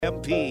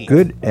MP.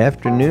 Good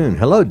afternoon.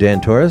 Hello,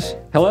 Dan Torres.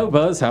 Hello,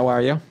 Buzz. How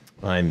are you?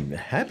 I'm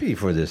happy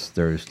for this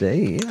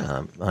Thursday.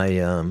 Yeah,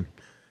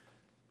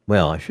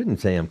 well, I shouldn't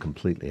say I'm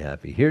completely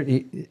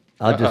happy.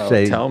 I'll just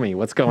say. Tell me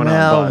what's going on,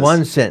 Well, Buzz.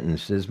 one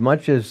sentence. As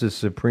much as the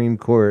Supreme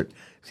Court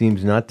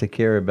seems not to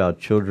care about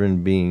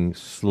children being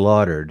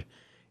slaughtered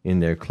in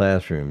their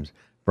classrooms,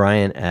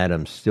 Brian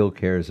Adams still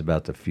cares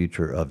about the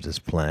future of this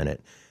planet.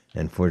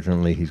 And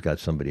fortunately, he's got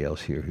somebody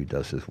else here who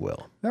does as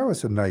well. That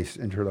was a nice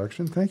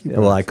introduction. Thank you.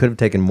 Well, I Buzz. could have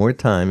taken more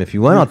time. If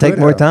you want, I'll could take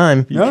more have.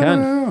 time. You no,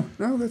 can.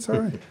 no, that's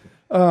all right.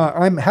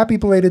 I'm happy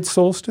belated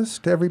solstice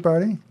to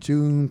everybody.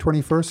 June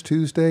 21st,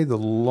 Tuesday, the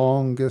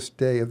longest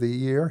day of the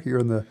year here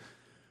in the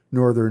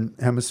Northern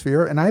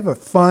Hemisphere. And I have a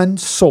fun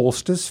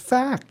solstice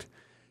fact.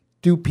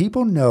 Do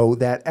people know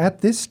that at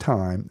this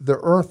time, the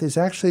Earth is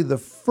actually the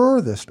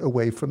furthest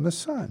away from the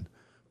sun?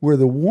 We're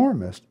the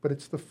warmest, but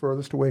it's the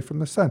furthest away from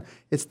the sun.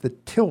 It's the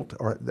tilt,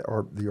 or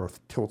the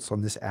Earth tilts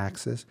on this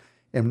axis,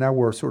 and now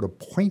we're sort of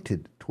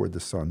pointed toward the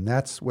sun.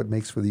 That's what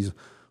makes for these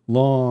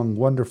long,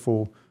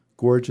 wonderful,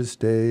 gorgeous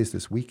days.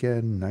 This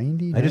weekend,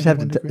 90. I just have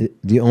 91 to. degree.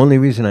 The only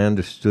reason I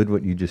understood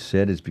what you just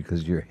said is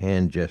because your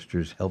hand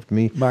gestures helped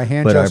me. My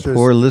hand but gestures- our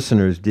poor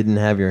listeners didn't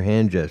have your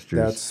hand gestures.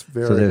 That's So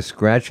very- they're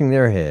scratching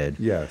their head.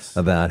 Yes.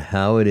 About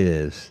how it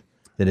is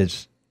that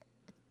it's.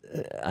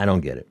 I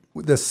don't get it.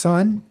 The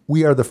sun,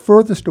 we are the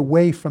furthest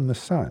away from the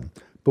sun,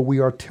 but we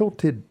are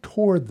tilted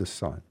toward the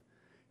sun.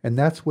 And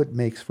that's what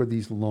makes for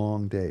these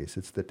long days.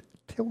 It's the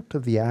tilt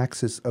of the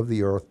axis of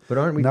the Earth. But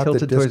aren't we not the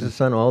tilted towards the distance.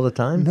 sun all the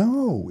time?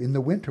 No, in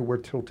the winter we're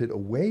tilted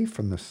away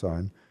from the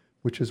sun,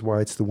 which is why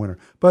it's the winter.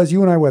 Buzz,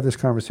 you and I will have this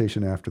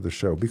conversation after the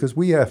show because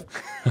we have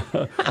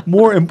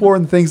more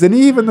important things than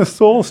even the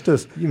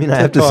solstice. You mean I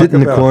have to sit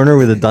in the corner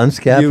with a dunce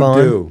cap you on?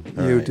 do.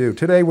 You do.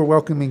 Today we're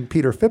welcoming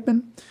Peter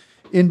Phippen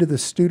into the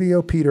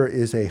studio. Peter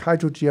is a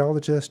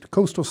hydrogeologist,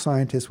 coastal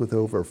scientist with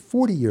over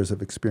 40 years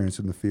of experience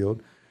in the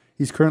field.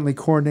 He's currently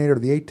coordinator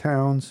of the 8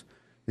 Towns,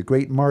 the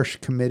Great Marsh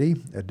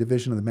Committee, a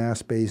division of the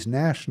Mass Bay's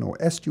National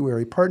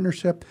Estuary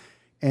Partnership,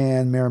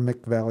 and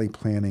Merrimack Valley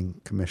Planning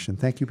Commission.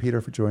 Thank you,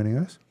 Peter, for joining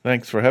us.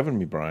 Thanks for having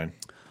me, Brian.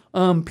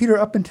 Peter,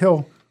 up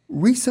until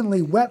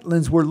recently,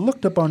 wetlands were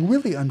looked upon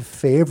really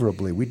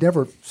unfavorably. We'd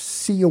never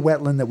see a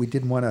wetland that we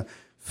didn't want to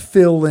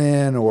fill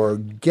in or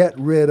get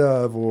rid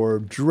of or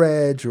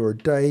dredge or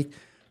dike.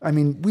 I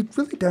mean, we've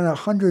really done a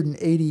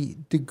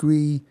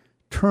 180-degree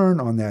turn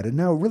on that, and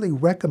now really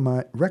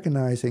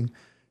recognizing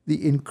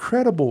the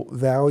incredible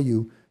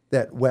value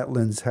that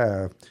wetlands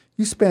have.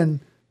 You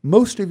spend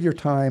most of your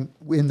time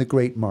in the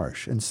Great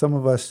Marsh, and some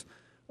of us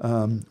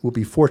will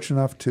be fortunate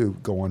enough to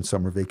go on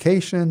summer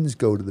vacations,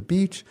 go to the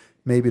beach,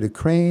 maybe to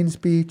Cranes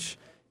Beach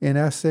in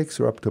Essex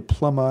or up to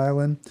Plum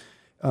Island.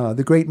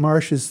 The Great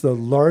Marsh is the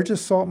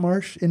largest salt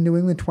marsh in New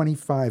England,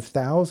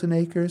 25,000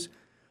 acres,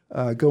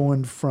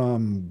 going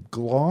from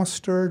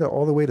Gloucester to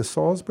all the way to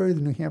Salisbury,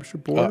 the New Hampshire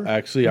border.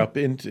 Actually, up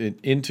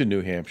into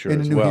New Hampshire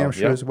as New well.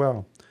 Hampshire Yep. as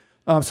well.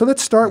 So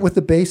let's start with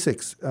the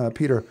basics,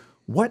 Peter.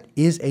 What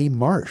is a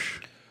marsh?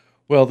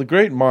 Well, the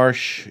Great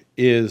Marsh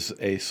is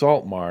a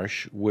salt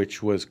marsh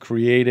which was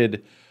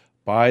created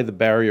by the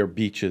barrier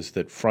beaches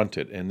that front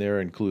it, and they're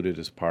included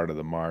as part of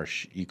the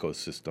marsh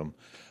ecosystem.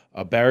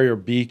 A barrier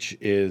beach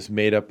is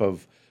made up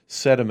of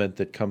sediment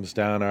that comes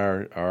down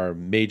our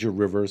major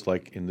rivers,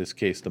 like in this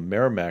case the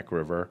Merrimack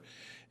River,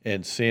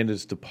 and sand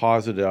is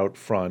deposited out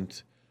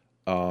front,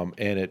 and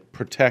it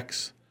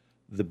protects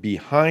the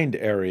behind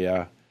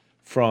area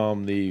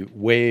from the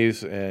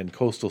waves and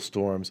coastal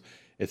storms.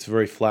 It's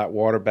very flat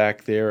water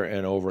back there,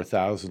 and over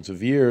thousands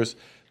of years,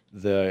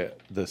 the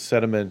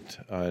sediment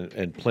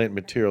and plant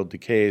material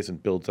decays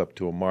and builds up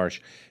to a marsh.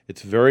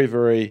 It's very,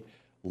 very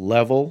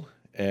level,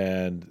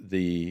 and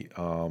the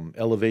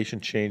elevation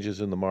changes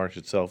in the marsh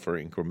itself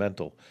are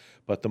incremental.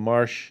 But the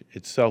marsh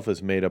itself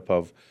is made up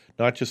of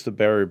not just the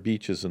barrier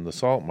beaches and the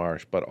salt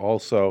marsh, but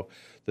also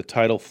the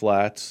tidal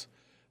flats,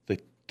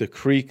 the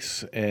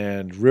creeks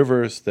and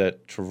rivers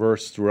that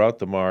traverse throughout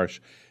the marsh,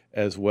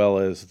 as well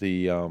as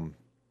the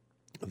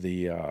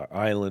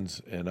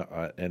islands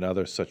and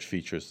other such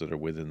features that are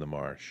within the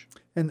marsh.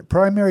 And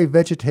primary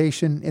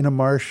vegetation in a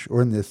marsh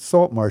or in the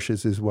salt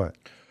marshes is what?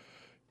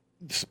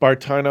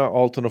 Spartina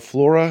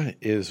alterniflora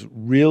is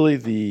really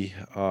the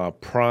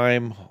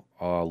prime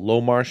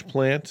low marsh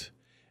plant,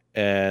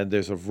 and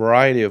there's a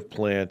variety of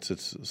plants.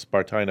 It's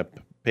Spartina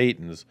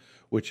patens,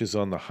 which is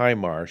on the high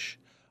marsh,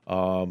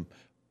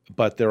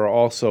 but there are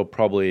also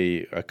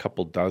probably a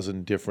couple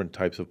dozen different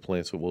types of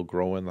plants that will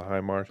grow in the high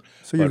marsh.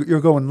 So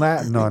you're going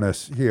Latin on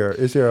us here.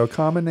 Is there a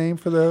common name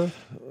for those?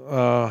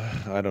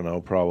 I don't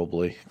know,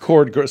 probably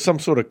some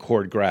sort of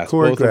cord grass.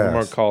 Cord Both of them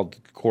are grass. called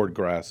cord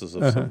grasses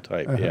of some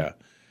type. Yeah.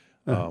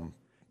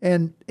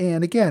 And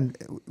again,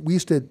 we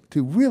used to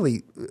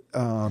really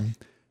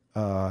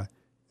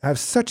have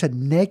such a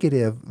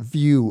negative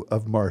view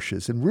of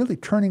marshes, and really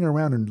turning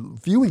around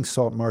and viewing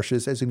salt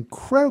marshes as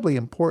incredibly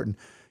important.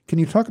 Can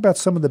you talk about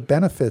some of the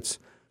benefits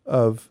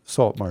of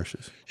salt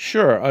marshes?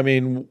 Sure. I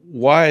mean,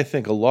 why I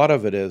think a lot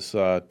of it is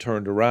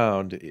turned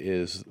around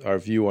is our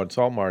view on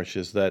salt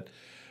marshes, that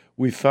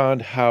we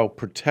found how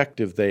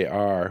protective they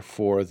are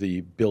for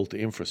the built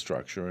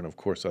infrastructure. And of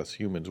course, us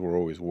humans, we're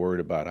always worried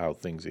about how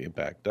things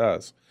impact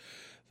us.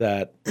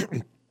 That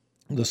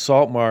the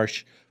salt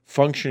marsh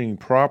functioning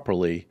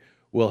properly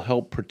will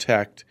help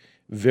protect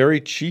very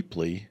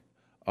cheaply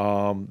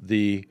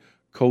the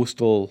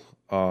coastal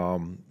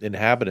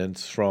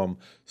inhabitants from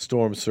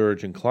storm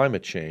surge and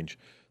climate change.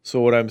 So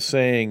what I'm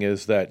saying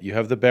is that you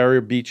have the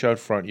barrier beach out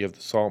front, you have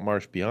the salt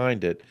marsh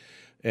behind it,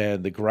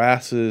 and the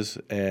grasses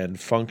and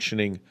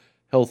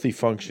healthy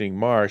functioning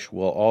marsh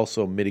will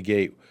also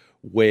mitigate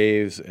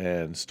waves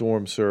and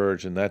storm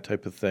surge and that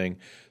type of thing,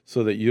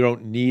 so that you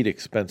don't need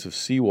expensive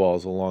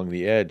seawalls along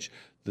the edge.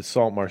 The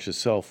salt marsh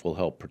itself will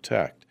help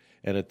protect.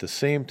 And at the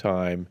same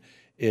time,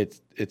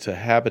 it's a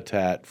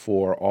habitat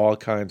for all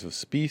kinds of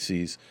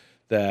species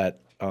that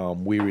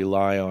we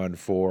rely on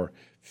for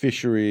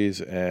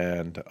fisheries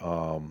and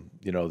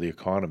the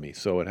economy.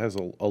 So it has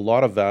a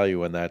lot of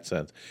value in that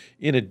sense.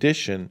 In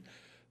addition,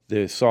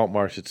 the salt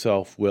marsh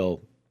itself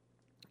will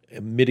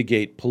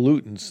mitigate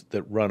pollutants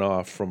that run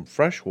off from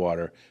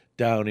freshwater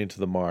down into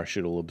the marsh.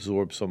 It'll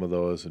absorb some of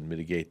those and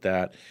mitigate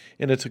that.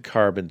 And it's a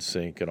carbon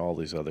sink and all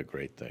these other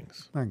great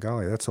things. My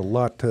golly, that's a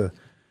lot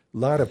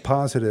of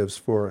positives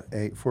for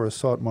a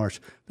salt marsh.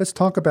 Let's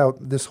talk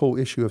about this whole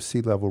issue of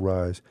sea level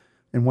rise.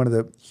 And one of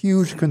the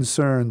huge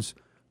concerns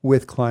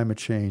with climate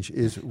change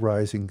is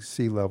rising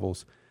sea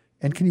levels.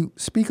 And can you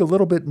speak a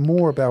little bit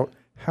more about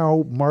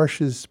how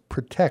marshes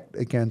protect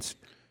against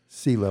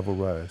sea level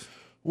rise?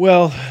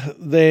 Well,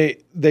 they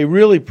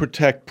really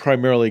protect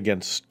primarily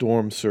against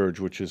storm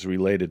surge, which is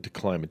related to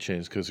climate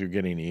change, because you're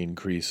getting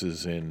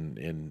increases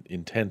in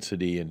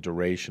intensity and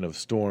duration of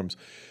storms.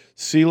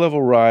 Sea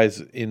level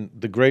rise in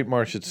the Great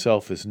Marsh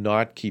itself is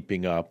not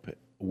keeping up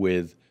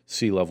with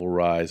sea level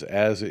rise,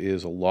 as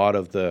is a lot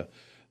of the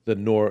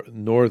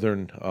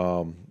northern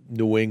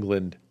New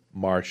England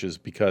marshes,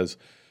 because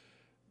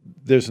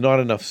there's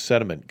not enough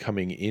sediment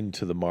coming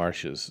into the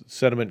marshes.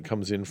 Sediment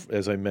comes in,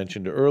 as I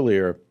mentioned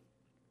earlier,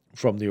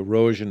 from the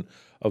erosion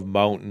of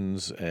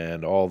mountains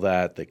and all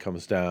that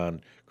comes down,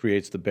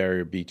 creates the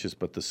barrier beaches,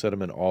 but the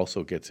sediment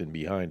also gets in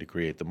behind to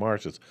create the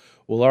marshes.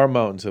 Well, our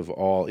mountains have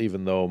all,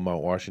 even though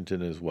Mount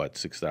Washington is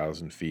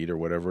 6,000 feet or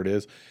whatever it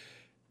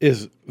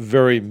is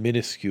very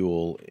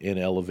minuscule in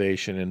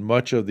elevation, and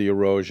much of the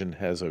erosion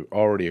has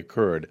already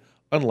occurred,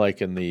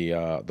 unlike in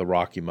the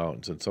Rocky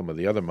Mountains and some of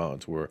the other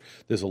mountains where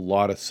there's a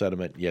lot of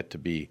sediment yet to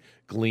be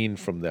gleaned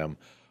from them,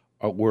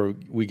 where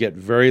we get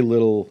very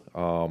little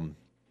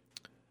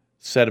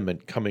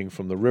sediment coming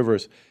from the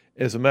rivers.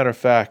 As a matter of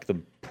fact,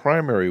 the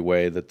primary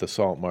way that the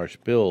salt marsh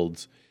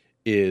builds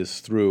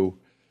is through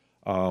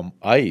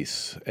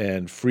ice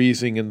and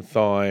freezing and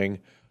thawing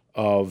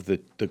of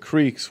the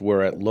creeks,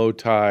 where at low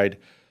tide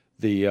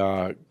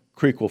the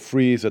creek will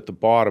freeze at the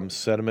bottom,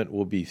 sediment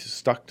will be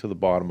stuck to the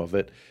bottom of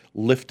it,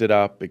 lifted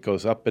up, it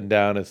goes up and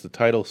down as the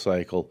tidal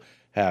cycle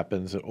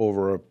happens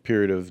over a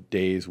period of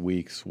days,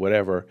 weeks,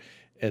 whatever,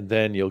 and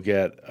then you'll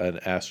get an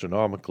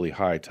astronomically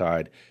high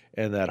tide,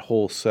 and that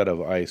whole set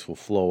of ice will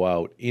flow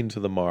out into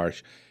the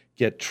marsh,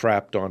 get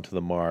trapped onto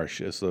the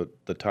marsh as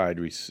the tide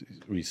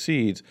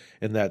recedes,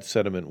 and that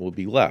sediment will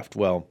be left.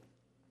 Well,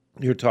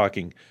 you're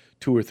talking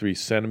 2 or 3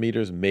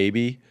 centimeters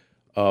maybe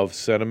of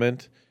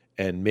sediment,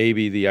 and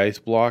maybe the ice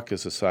block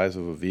is the size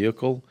of a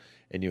vehicle,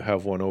 and you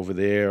have one over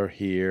there,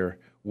 here,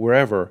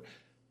 wherever.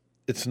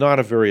 It's not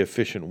a very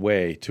efficient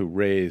way to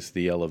raise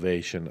the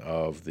elevation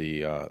of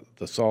the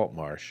salt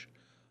marsh.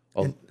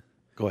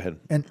 Go ahead.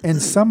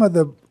 And some of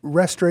the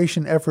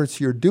restoration efforts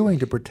you're doing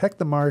to protect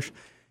the marsh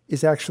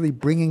is actually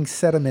bringing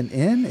sediment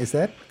in. Is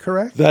that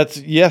correct?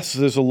 Yes.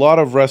 There's a lot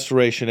of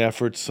restoration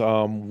efforts.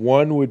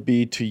 One would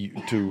be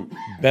to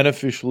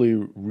beneficially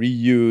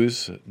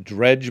reuse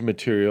dredge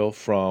material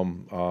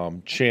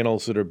from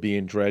channels that are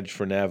being dredged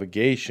for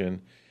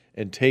navigation,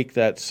 and take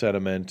that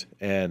sediment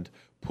and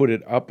put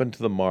it up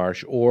into the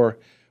marsh. Or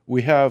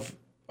we have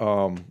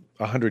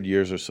 100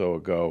 years or so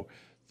ago,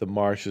 the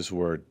marshes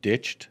were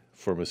ditched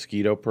for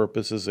mosquito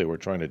purposes. They were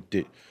trying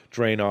to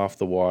drain off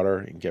the water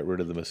and get rid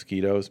of the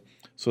mosquitoes.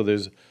 So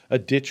there's a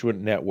ditch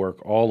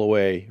network all the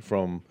way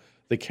from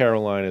the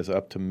Carolinas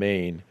up to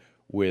Maine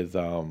with,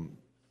 and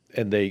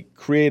they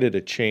created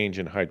a change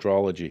in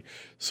hydrology.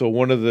 So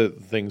one of the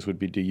things would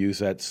be to use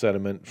that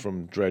sediment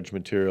from dredge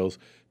materials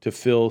to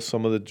fill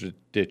some of the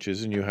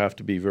ditches, and you have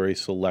to be very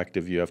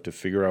selective. You have to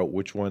figure out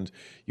which ones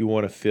you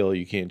want to fill.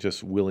 You can't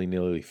just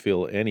willy-nilly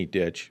fill any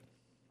ditch,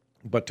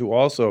 but to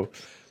also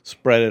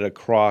spread it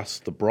across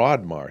the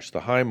broad marsh,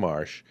 the high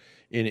marsh,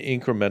 in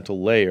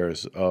incremental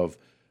layers of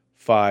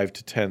 5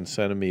 to 10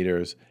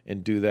 centimeters,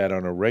 and do that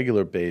on a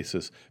regular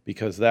basis,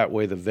 because that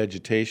way the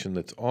vegetation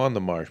that's on the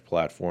marsh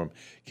platform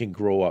can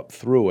grow up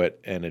through it,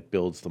 and it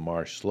builds the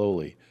marsh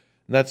slowly.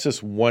 And that's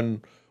just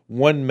one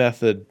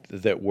method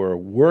that we're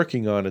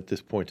working on at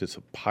this point. It's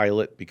a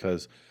pilot,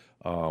 because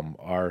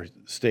our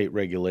state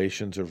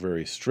regulations are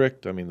very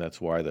strict. I mean,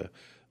 that's why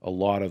a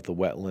lot of the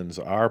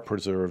wetlands are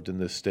preserved in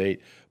this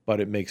state, but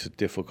it makes it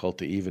difficult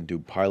to even do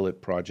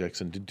pilot projects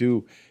and to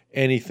do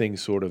anything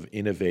sort of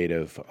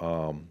innovative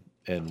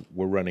and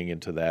we're running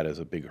into that as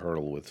a big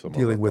hurdle with some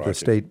Dealing of our with the projects.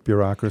 state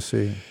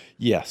bureaucracy.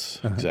 Yes,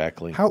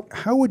 exactly.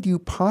 How would you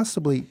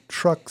possibly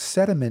truck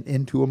sediment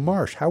into a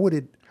marsh? How would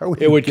It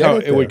you would get come.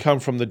 it It would there? come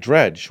from the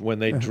dredge. When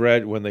they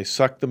when they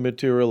suck the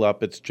material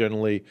up, it's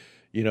generally,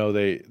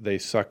 they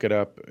suck it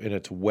up and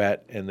it's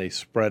wet and they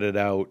spread it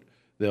out.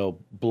 They'll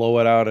blow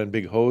it out on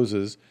big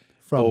hoses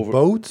From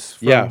boats?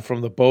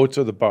 from the boats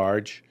or the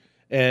barge,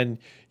 and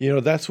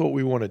that's what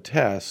we want to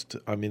test.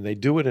 I mean, they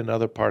do it in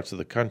other parts of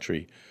the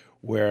country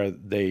where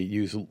they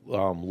use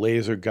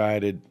laser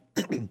guided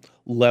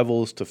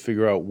levels to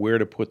figure out where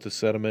to put the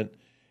sediment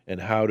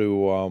and how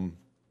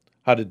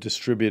to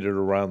distribute it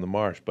around the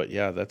marsh. But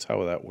yeah, that's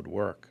how that would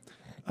work.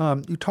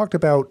 You talked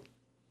about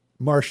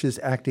marshes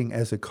acting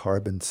as a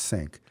carbon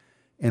sink,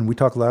 and we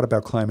talk a lot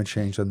about climate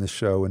change on this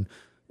show.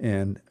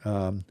 And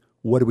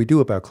what do we do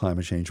about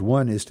climate change?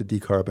 One is to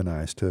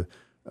decarbonize, to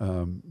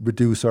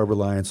reduce our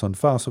reliance on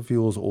fossil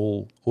fuels,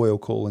 oil,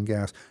 coal, and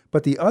gas.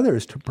 But the other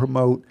is to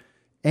promote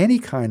any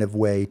kind of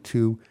way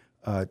to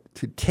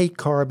take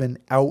carbon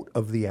out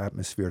of the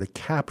atmosphere, to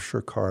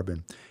capture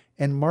carbon.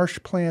 And marsh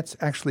plants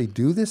actually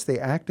do this. They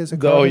act as a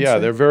carbon Oh yeah,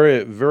 sink? they're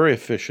very, very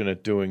efficient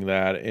at doing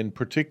that. In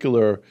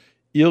particular,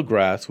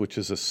 eelgrass, which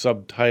is a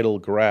subtidal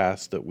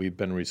grass that we've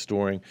been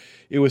restoring.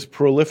 It was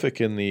prolific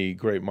in the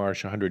Great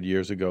Marsh 100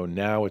 years ago.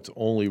 Now it's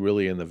only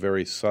really in the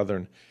very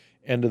southern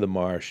end of the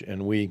marsh,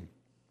 and we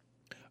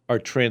are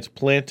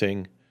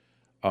transplanting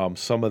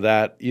some of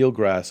that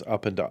eelgrass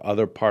up into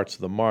other parts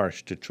of the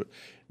marsh.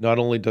 Not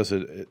only does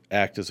it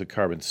act as a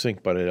carbon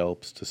sink, but it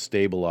helps to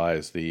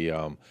stabilize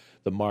the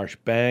marsh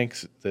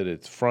banks that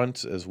it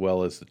fronts, as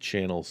well as the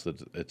channels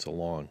that it's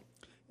along.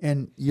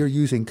 And you're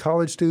using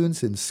college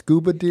students in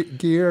scuba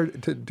gear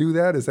to do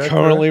that? Is that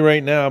Currently, correct?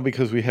 right now,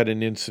 because we had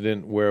an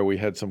incident where we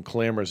had some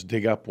clammers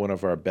dig up one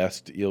of our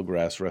best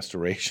eelgrass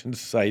restoration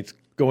sites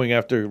going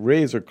after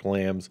razor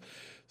clams.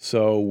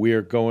 So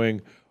we're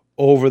going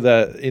over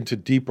that into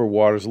deeper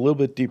waters, a little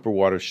bit deeper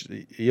water.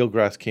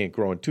 Eelgrass can't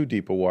grow in too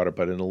deeper water,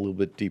 but in a little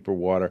bit deeper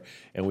water.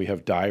 And we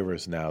have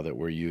divers now that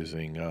we're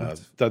using.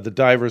 The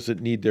divers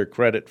that need their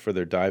credit for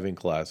their diving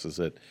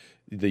classes at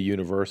the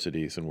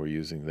universities, and we're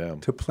using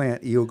them. To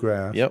plant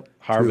eelgrass. Yep,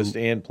 harvest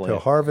and plant. To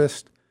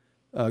harvest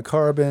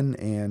carbon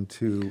and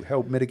to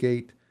help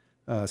mitigate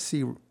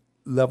sea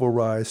level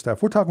rise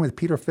stuff. We're talking with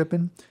Peter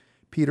Phippen.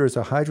 Peter is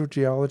a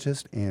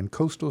hydrogeologist and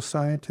coastal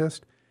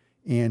scientist,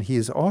 and he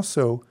is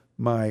also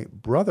my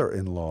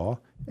brother-in-law,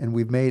 and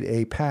we've made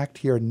a pact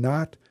here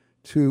not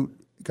to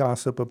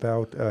gossip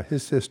about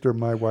his sister,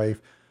 my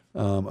wife,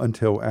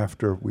 until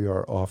after we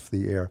are off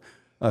the air.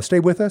 Stay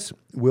with us.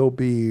 We'll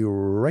be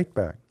right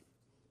back.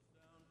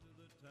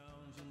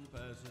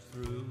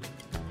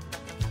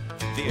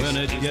 When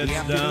it gets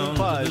down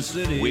to the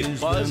cities,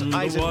 with Buzz then the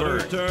water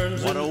Eisenberg,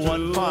 turns 101.5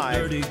 into a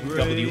dirty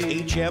gray.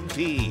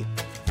 WHMP.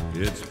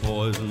 It's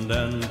poisoned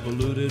and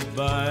polluted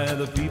by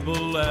the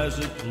people as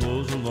it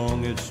flows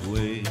along its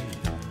way.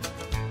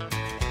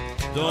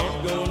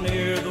 Don't go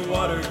near the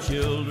water,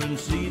 children,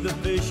 see the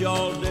fish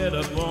all dead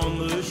upon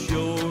the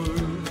shore.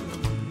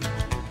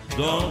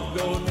 Don't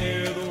go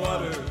near the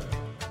water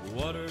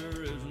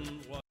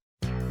isn't water.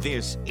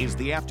 This is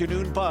the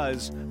Afternoon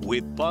Buzz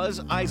with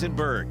Buzz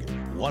Eisenberg,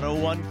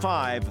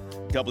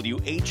 101.5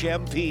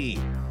 WHMP.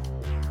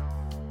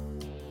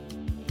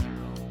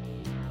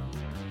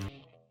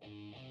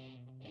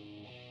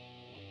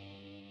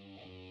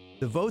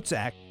 The Votes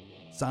Act,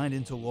 signed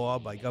into law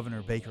by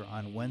Governor Baker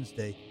on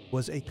Wednesday,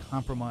 was a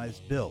compromise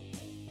bill.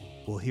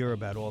 We'll hear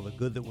about all the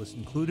good that was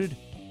included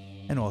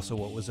and also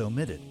what was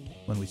omitted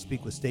when we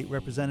speak with State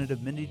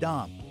Representative Mindy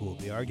Domb, who will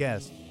be our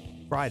guest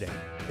Friday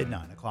at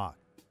 9 o'clock.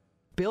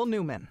 Bill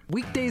Newman,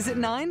 weekdays at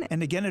 9,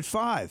 And again at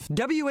 5.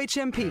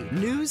 WHMP,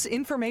 news,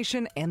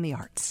 information, and the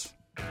arts.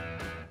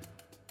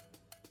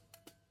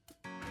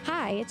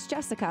 Hi, it's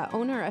Jessica,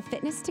 owner of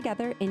Fitness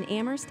Together in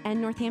Amherst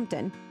and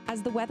Northampton.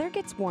 As the weather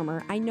gets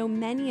warmer, I know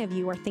many of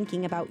you are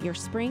thinking about your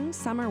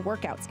spring-summer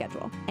workout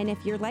schedule. And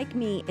if you're like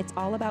me, it's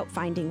all about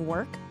finding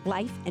work,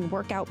 life, and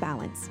workout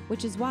balance,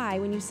 which is why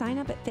when you sign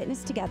up at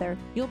Fitness Together,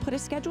 you'll put a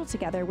schedule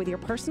together with your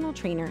personal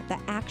trainer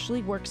that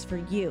actually works for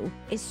you,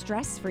 is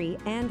stress-free,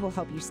 and will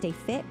help you stay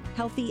fit,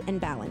 healthy, and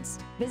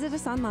balanced. Visit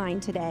us online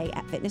today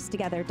at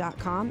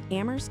fitnesstogether.com,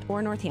 Amherst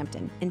or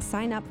Northampton, and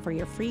sign up for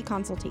your free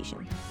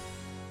consultation.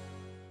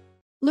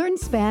 Learn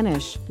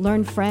Spanish,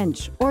 learn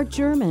French, or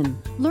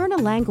German. Learn a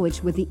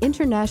language with the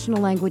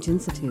International Language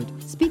Institute.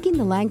 Speaking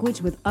the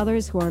language with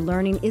others who are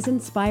learning is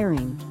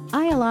inspiring.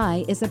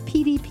 ILI is a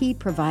PDP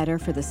provider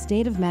for the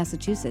state of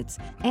Massachusetts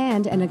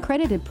and an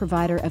accredited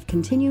provider of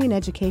continuing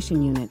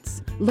education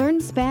units.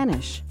 Learn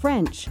Spanish,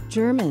 French,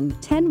 German.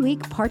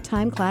 10-week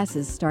part-time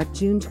classes start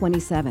June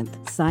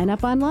 27th. Sign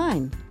up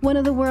online. One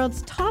of the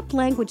world's top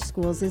language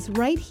schools is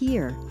right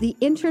here, the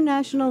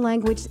International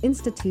Language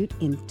Institute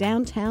in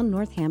downtown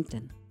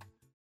Northampton.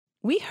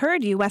 We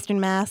heard you, Western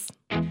Mass.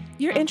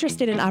 You're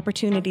interested in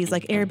opportunities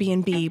like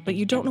Airbnb, but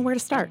you don't know where to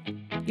start.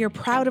 You're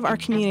proud of our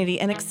community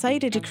and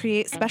excited to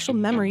create special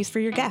memories for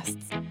your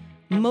guests.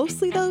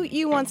 Mostly, though,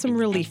 you want some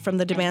relief from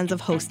the demands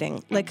of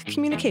hosting, like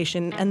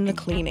communication and the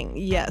cleaning.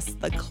 Yes,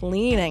 the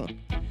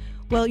cleaning.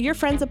 Well, your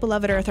friends at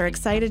Beloved Earth are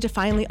excited to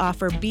finally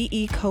offer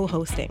BE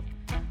co-hosting.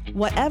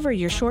 Whatever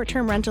your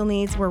short-term rental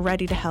needs, we're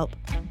ready to help.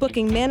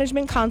 Booking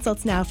management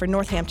consults now for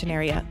Northampton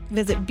area.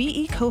 Visit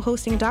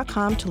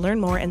becohosting.com to learn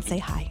more and say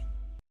hi.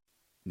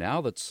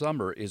 Now that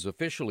summer is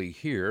officially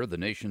here, the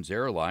nation's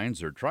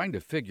airlines are trying to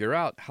figure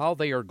out how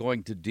they are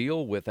going to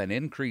deal with an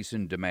increase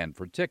in demand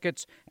for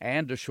tickets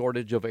and a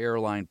shortage of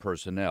airline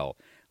personnel.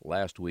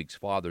 Last week's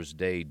Father's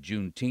Day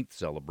Juneteenth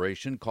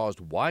celebration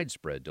caused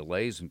widespread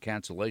delays and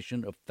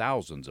cancellation of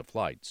thousands of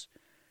flights.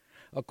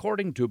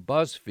 According to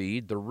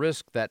BuzzFeed, the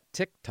risk that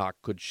TikTok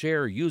could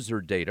share user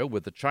data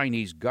with the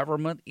Chinese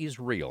government is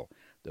real.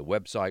 The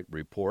website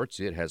reports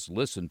it has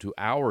listened to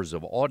hours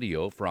of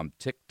audio from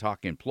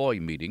TikTok employee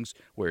meetings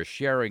where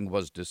sharing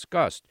was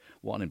discussed.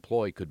 One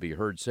employee could be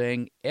heard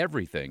saying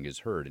everything is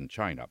heard in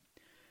China.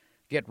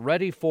 Get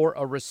ready for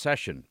a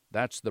recession.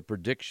 That's the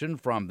prediction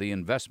from the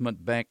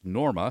investment bank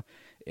Norma.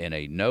 In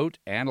a note,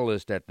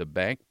 analysts at the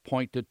bank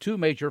point to two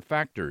major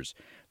factors.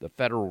 The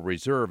Federal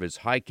Reserve is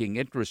hiking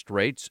interest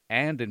rates,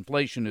 and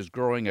inflation is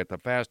growing at the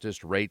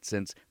fastest rate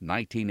since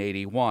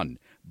 1981.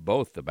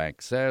 Both, the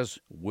bank says,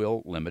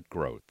 will limit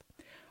growth.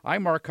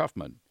 I'm Mark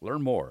Huffman.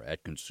 Learn more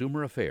at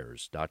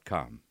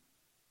consumeraffairs.com.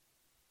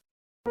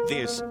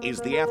 This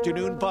is the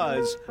Afternoon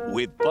Buzz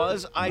with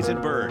Buzz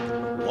Eisenberg,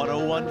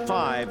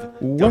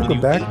 101.5 Welcome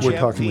back. We're WHMP.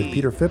 talking with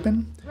Peter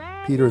Phippen.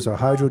 Peter is a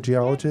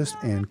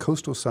hydrogeologist and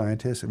coastal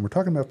scientist, and we're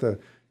talking about the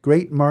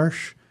Great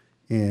Marsh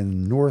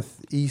in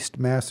northeast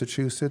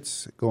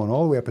Massachusetts, going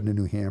all the way up into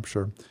New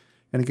Hampshire.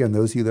 And again,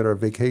 those of you that are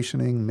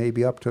vacationing,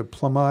 maybe up to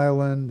Plum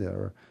Island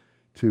or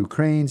to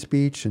Cranes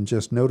Beach, and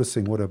just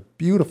noticing what a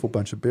beautiful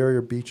bunch of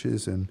barrier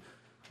beaches and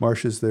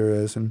marshes there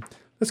is. And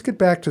let's get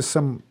back to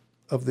some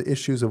of the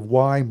issues of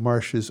why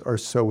marshes are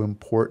so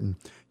important.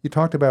 You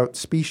talked about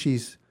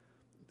species.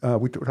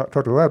 We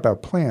talked a lot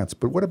about plants,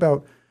 but what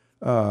about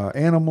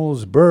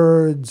animals,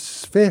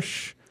 birds,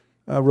 fish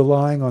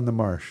relying on the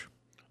marsh?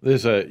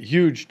 There's a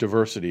huge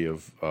diversity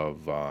of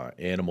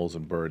animals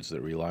and birds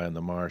that rely on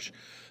the marsh.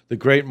 The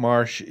Great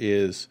Marsh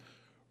is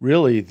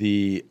really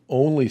the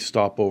only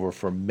stopover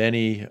for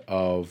many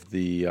of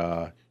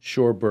the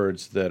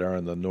shorebirds that are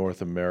in the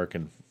North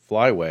American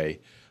flyway.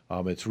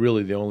 It's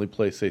really the only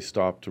place they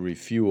stop to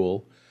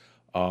refuel.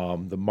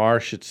 The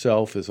marsh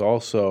itself is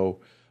also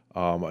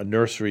a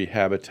nursery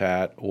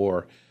habitat,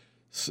 or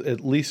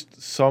at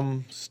least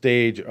some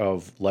stage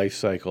of life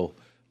cycle.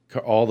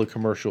 All the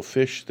commercial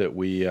fish that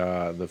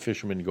the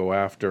fishermen go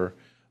after,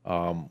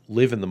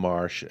 live in the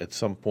marsh at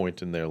some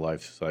point in their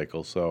life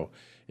cycle. So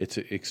it's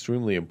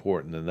extremely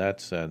important in that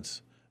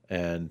sense.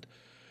 And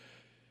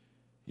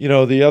you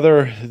know, the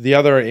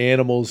other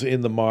animals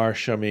in the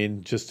marsh, I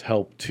mean, just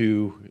help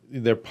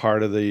they're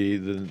part of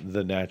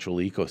the natural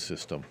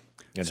ecosystem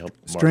and help.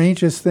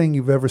 Strangest thing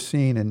you've ever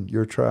seen in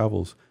your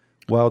travels,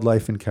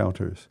 wildlife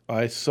encounters?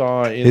 I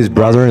saw his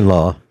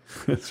brother-in-law.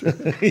 That's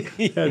right.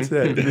 That's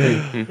it.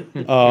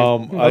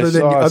 I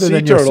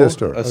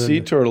saw a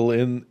sea turtle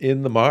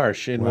in the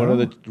marsh in one of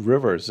the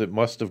rivers. It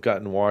must have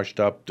gotten washed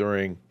up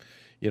during,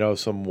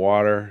 some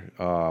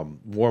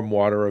warm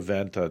water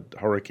event, a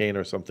hurricane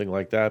or something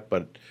like that.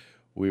 But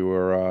we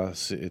were,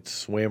 it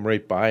swam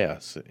right by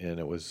us, and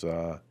it was.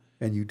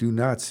 And you do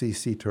not see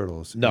sea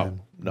turtles. No.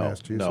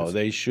 Massachusetts.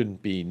 They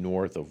shouldn't be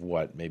north of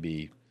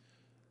maybe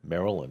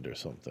Maryland or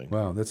something.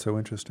 Wow, that's so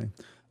interesting.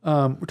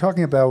 We're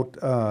talking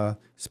about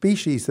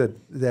species that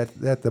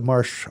the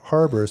marsh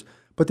harbors,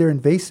 but they're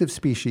invasive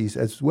species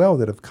as well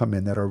that have come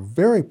in that are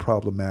very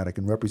problematic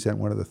and represent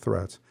one of the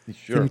threats.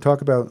 Sure. Can you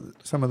talk about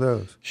some of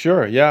those?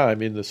 Sure, yeah. I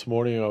mean, this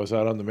morning I was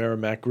out on the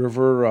Merrimack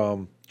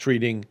River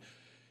treating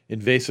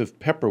invasive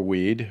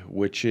pepperweed,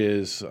 which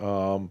is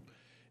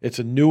it's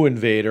a new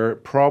invader.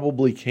 It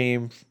probably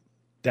came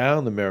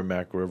down the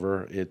Merrimack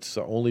River. It's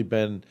only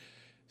been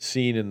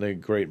seen in the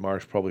Great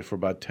Marsh probably for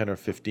about 10 or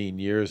 15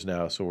 years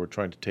now, so we're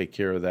trying to take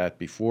care of that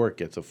before it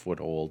gets a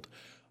foothold.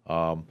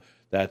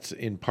 That's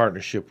in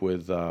partnership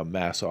with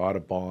Mass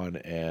Audubon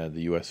and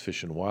the U.S.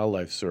 Fish and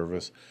Wildlife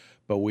Service,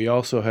 but we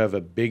also have a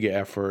big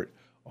effort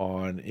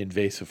on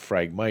invasive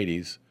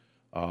Phragmites,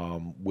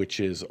 which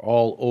is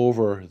all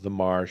over the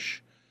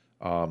marsh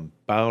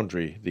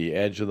boundary, the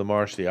edge of the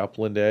marsh, the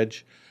upland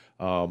edge,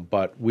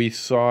 but we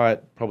saw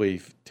it probably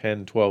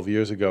 10, 12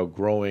 years ago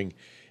growing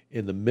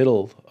in the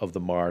middle of the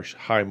marsh,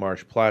 high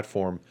marsh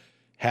platform,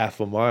 half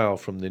a mile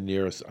from the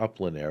nearest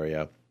upland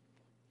area,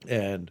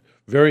 and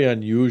very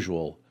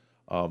unusual.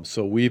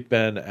 So we've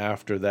been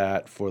after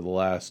that for the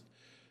last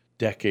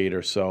decade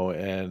or so,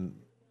 and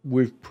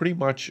we've pretty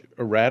much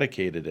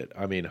eradicated it.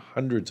 I mean,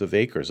 hundreds of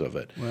acres of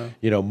it.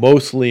 Wow.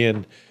 Mostly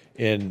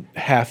in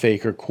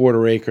half-acre,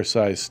 quarter-acre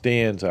size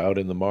stands out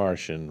in the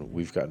marsh, and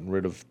we've gotten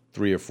rid of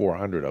 300 or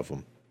 400 of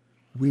them.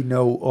 We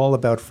know all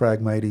about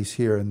Phragmites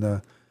here in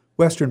the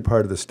western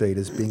part of the state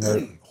as being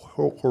a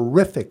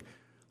horrific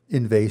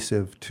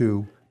invasive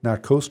to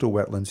not coastal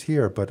wetlands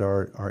here, but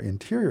our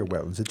interior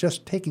wetlands. It's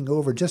just taking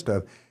over just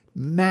a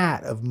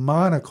mat of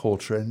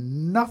monoculture,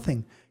 and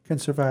nothing can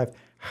survive.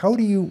 How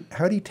do you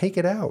take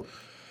it out?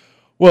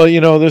 Well,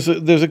 there's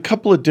a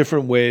couple of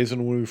different ways,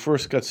 and when we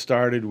first got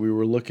started, we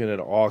were looking at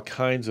all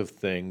kinds of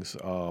things: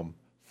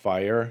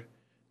 fire,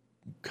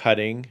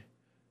 cutting,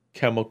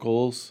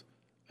 chemicals,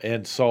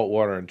 and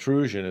saltwater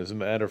intrusion. As a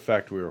matter of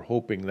fact, we were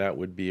hoping that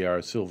would be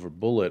our silver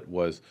bullet,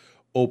 was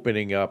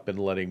opening up and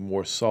letting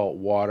more salt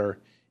water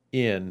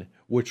in,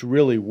 which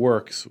really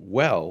works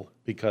well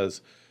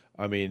because,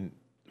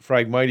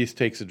 Phragmites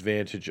takes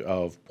advantage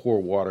of poor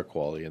water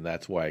quality, and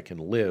that's why it can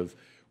live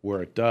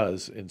where it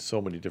does in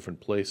so many different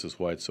places,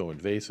 why it's so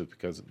invasive,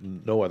 because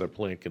no other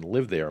plant can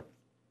live there.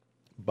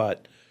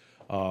 But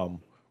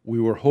we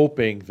were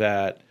hoping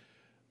that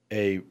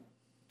a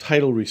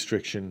tidal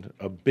restriction,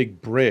 a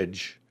big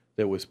bridge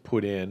that was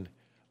put in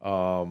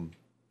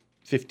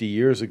 50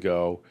 years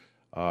ago,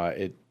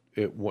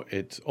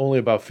 it's only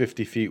about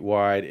 50 feet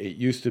wide. It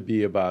used to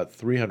be about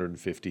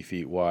 350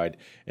 feet wide,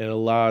 and it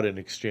allowed an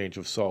exchange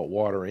of salt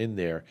water in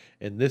there.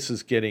 And this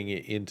is getting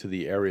into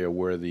the area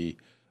where the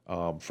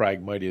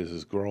Phragmites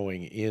is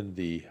growing in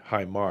the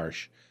high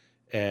marsh.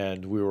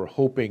 And we were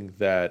hoping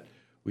that,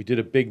 we did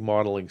a big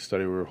modeling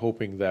study, we were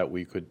hoping that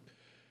we could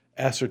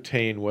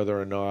ascertain whether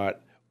or not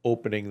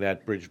opening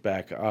that bridge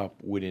back up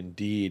would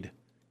indeed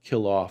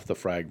kill off the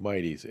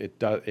Phragmites. It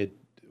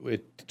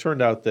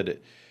turned out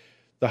that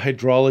the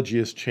hydrology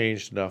has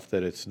changed enough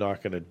that it's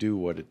not going to do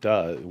what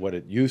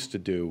it used to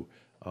do.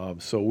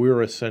 So we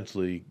were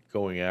essentially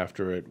going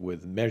after it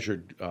with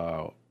measured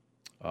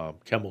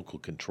chemical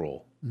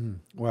control.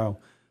 Wow.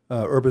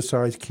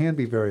 Herbicides can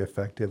be very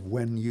effective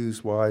when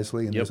used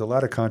wisely, and there's a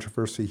lot of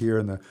controversy here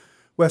in the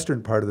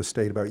western part of the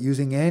state about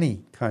using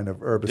any kind of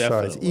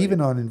herbicides, even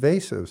on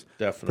invasives,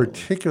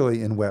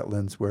 particularly in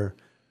wetlands where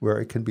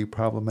it can be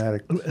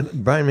problematic.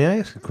 Brian, may I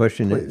ask a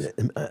question? Please.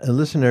 A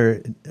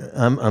listener,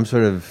 I'm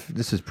sort of,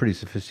 this is pretty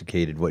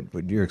sophisticated what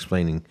you're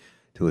explaining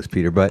to us,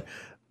 Peter, but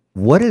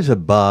what is a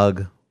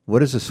bog,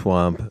 what is a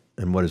swamp,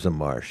 and what is a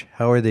marsh?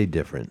 How are they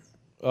different?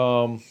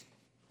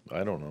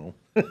 I don't know.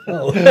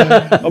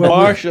 A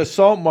marsh, a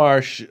salt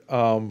marsh,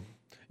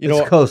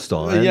 it's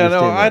coastal.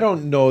 I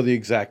don't know the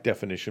exact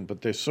definition,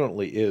 but there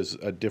certainly is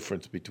a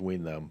difference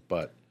between them.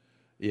 But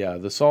yeah,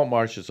 the salt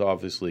marsh is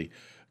obviously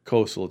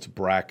coastal. It's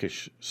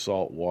brackish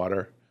salt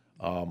water.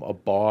 A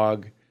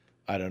bog,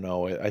 I don't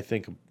know. I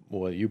think,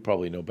 well, you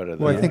probably know better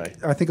than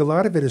I think a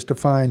lot of it is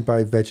defined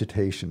by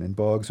vegetation, and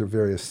bogs are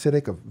very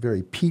acidic,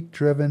 very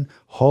peat-driven.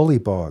 Holy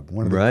Bog,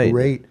 one of the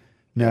great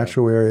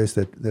natural areas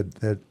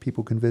that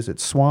people can visit.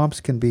 Swamps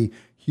can be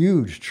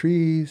huge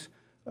trees,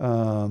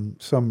 some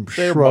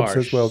They're shrubs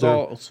marsh. as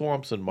well.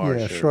 Swamps and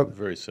marsh are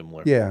very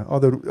similar. Yeah,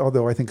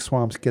 although I think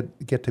swamps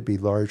get to be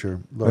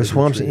larger. Are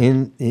swamps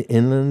trees.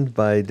 inland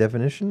by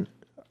definition?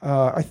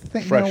 I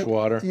think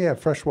freshwater. Yeah,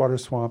 freshwater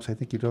swamps. I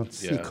think you don't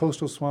see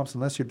coastal swamps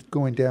unless you're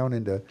going down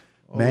into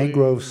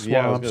mangrove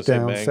swamps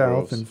down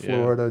south in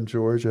Florida and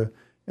Georgia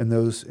and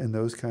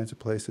those kinds of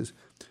places.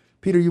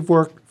 Peter, you've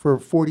worked for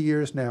 40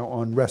 years now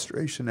on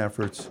restoration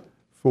efforts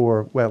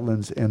for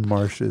wetlands and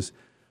marshes.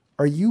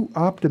 Are you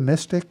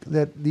optimistic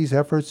that these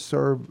efforts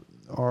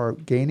are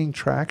gaining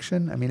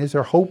traction? I mean, is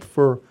there hope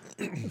for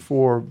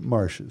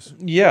marshes?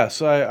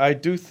 Yes, I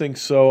do think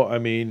so. I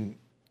mean,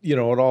 it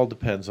all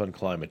depends on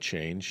climate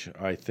change.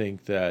 I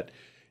think that,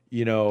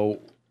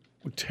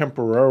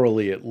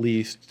 temporarily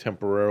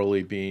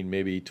being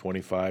maybe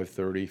 25,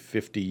 30,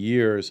 50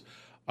 years,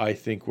 I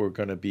think we're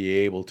going to be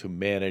able to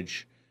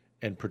manage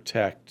and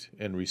protect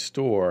and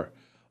restore.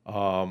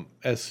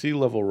 As sea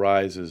level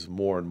rises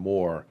more and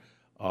more,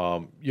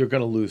 you're going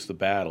to lose the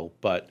battle.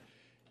 But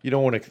you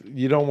don't want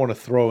to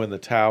throw in the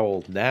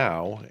towel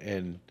now,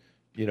 and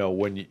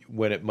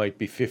when it might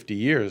be 50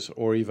 years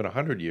or even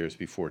 100 years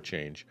before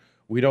change.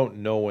 We don't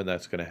know when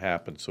that's going to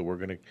happen, so we're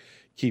going to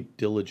keep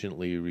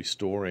diligently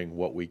restoring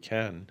what we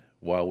can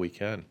while we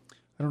can.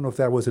 I don't know if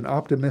that was an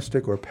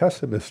optimistic or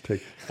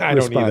pessimistic I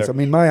response. don't either. I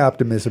mean, my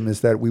optimism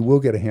is that we will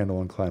get a handle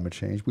on climate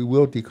change. We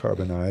will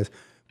decarbonize.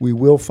 We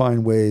will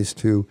find ways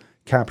to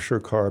capture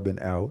carbon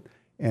out.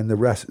 And the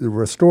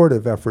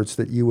restorative efforts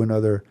that you and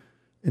other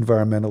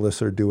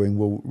environmentalists are doing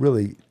will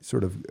really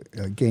sort of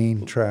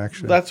gain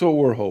traction. That's what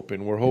we're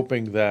hoping. We're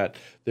hoping that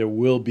there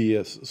will be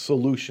a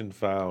solution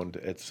found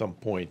at some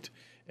point.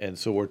 And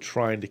so we're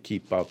trying to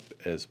keep up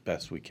as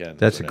best we can.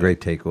 That's a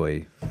great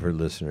takeaway for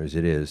listeners.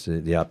 It is.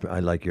 I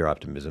like your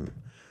optimism.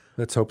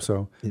 Let's hope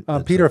so.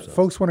 Peter, if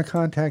folks want to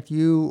contact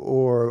you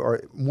or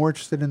are more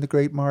interested in the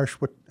Great Marsh,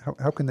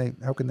 how can they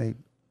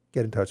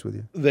get in touch with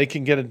you? They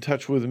can get in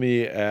touch with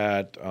me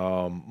at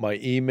my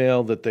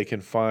email that they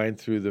can find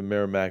through the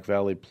Merrimack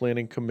Valley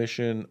Planning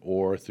Commission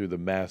or through the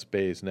Mass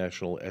Bays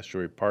National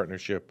Estuary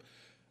Partnership,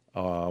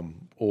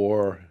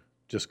 or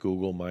just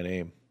Google my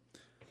name.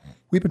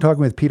 We've been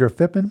talking with Peter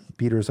Phippen.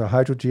 Peter's a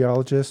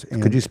hydrogeologist.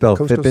 And could you spell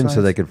Phippen science.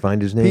 so they could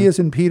find his name? P as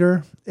in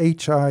Peter,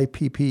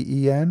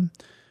 Hippen.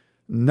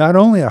 Not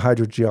only a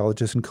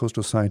hydrogeologist and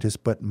coastal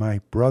scientist, but my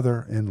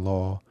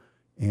brother-in-law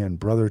and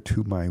brother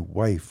to my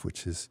wife,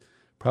 which is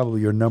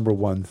probably your number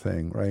one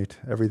thing, right?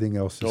 Everything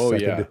else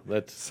is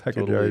that's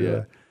secondary.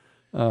 totally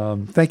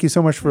it. Thank you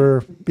so much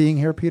for being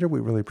here, Peter. We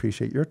really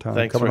appreciate your time.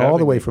 Thanks coming for all the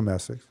having way me. from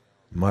Essex.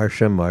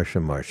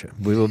 Marsha.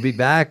 We will be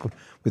back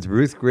with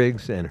Ruth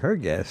Griggs and her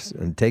guests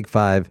in Take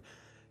 5.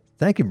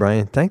 Thank you,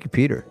 Brian. Thank you,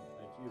 Peter.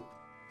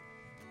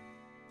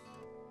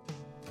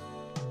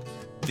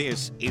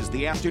 This is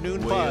the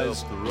Afternoon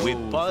Buzz with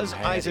Buzz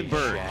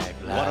Eisenberg,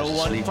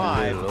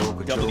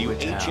 101.5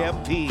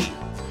 WHMP.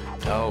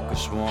 Talk a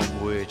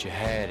swamp with your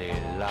hat,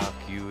 it lock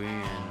you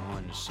in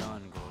when the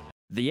sun goes down.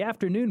 The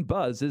Afternoon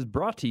Buzz is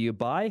brought to you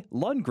by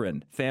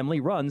Lundgren, family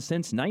run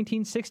since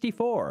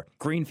 1964.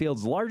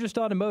 Greenfield's largest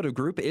automotive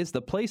group is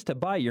the place to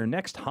buy your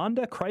next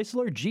Honda,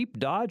 Chrysler, Jeep,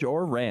 Dodge,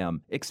 or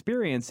Ram.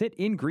 Experience it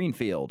in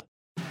Greenfield.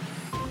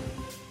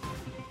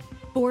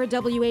 For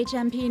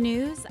WHMP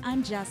News,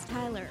 I'm Jess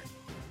Tyler.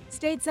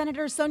 State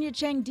Senator Sonia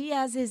Chang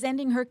Diaz is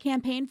ending her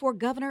campaign for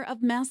governor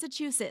of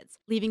Massachusetts,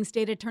 leaving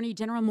State Attorney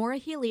General Maura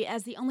Healey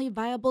as the only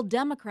viable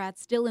Democrat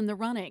still in the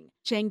running.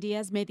 Chang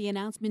Diaz made the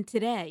announcement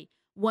today,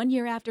 1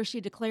 year after she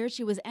declared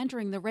she was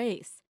entering the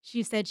race.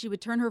 She said she would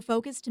turn her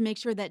focus to make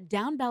sure that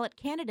down-ballot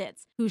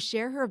candidates who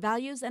share her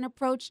values and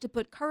approach to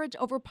put courage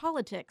over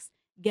politics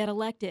get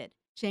elected.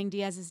 Chang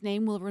Diaz's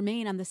name will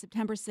remain on the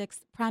September 6th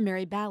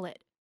primary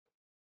ballot.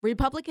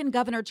 Republican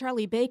Governor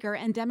Charlie Baker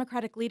and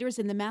Democratic leaders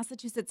in the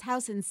Massachusetts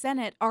House and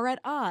Senate are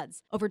at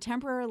odds over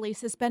temporarily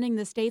suspending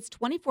the state's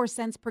 24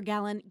 cents per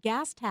gallon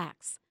gas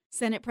tax.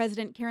 Senate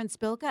President Karen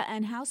Spilka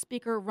and House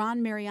Speaker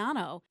Ron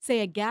Mariano say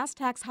a gas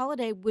tax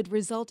holiday would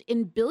result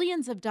in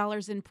billions of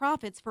dollars in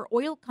profits for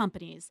oil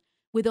companies,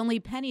 with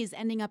only pennies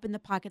ending up in the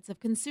pockets of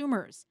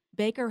consumers.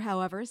 Baker,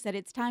 however, said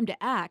it's time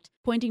to act,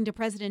 pointing to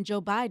President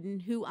Joe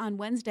Biden, who on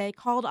Wednesday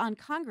called on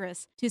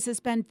Congress to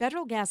suspend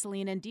federal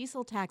gasoline and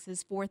diesel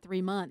taxes for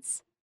 3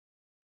 months.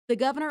 The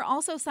governor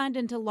also signed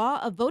into law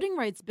a voting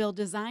rights bill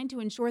designed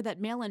to ensure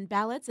that mail-in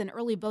ballots and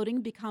early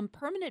voting become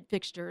permanent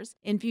fixtures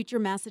in future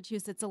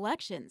Massachusetts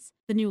elections.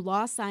 The new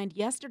law, signed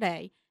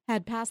yesterday,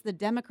 had passed the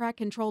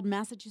Democrat-controlled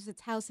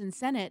Massachusetts House and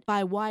Senate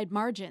by wide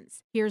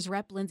margins. Here's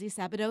Rep. Lindsay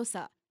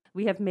Sabadosa.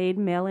 We have made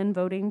mail-in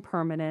voting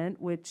permanent,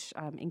 which,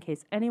 in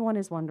case anyone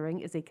is wondering,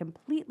 is a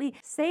completely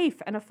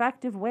safe and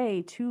effective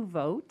way to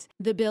vote.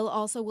 The bill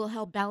also will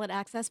help ballot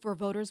access for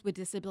voters with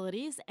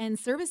disabilities and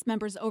service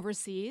members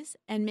overseas,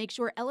 and make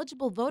sure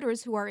eligible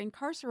voters who are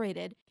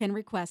incarcerated can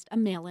request a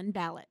mail-in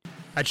ballot.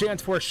 A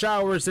chance for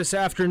showers this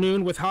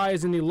afternoon with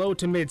highs in the low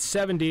to mid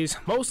 70s.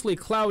 Mostly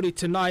cloudy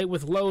tonight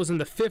with lows in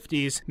the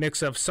 50s.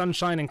 Mix of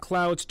sunshine and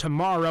clouds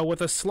tomorrow with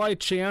a slight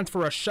chance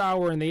for a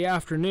shower in the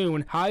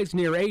afternoon. Highs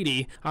near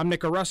 80. I'm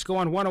Nick Orozco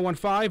on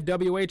 101.5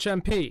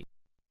 WHMP.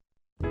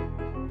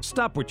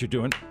 Stop what you're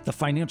doing. The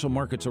financial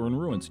markets are in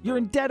ruins. You're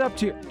in debt up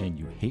to your... and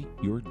you hate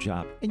your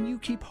job. And you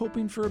keep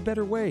hoping for a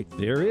better way.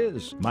 There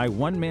is. My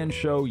one-man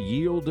show,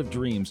 Yield of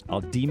Dreams.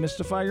 I'll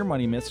demystify your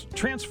money myths,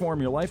 transform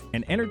your life,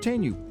 and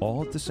entertain you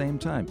all at the same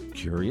time.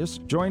 Curious?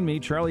 Join me,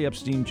 Charlie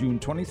Epstein, June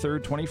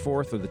 23rd,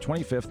 24th, or the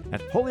 25th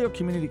at Holyoke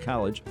Community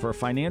College for a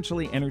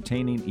financially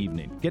entertaining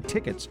evening. Get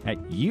tickets at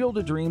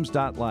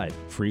yieldofdreams.live.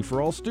 Free for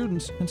all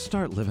students, and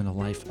start living a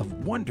life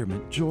of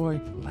wonderment,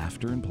 joy,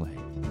 laughter, and play.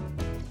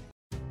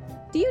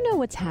 Do you know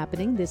what's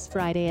happening this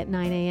Friday at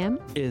 9 a.m.?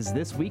 Is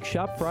this week's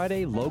Shop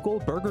Friday local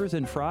burgers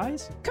and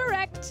fries?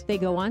 Correct! They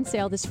go on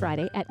sale this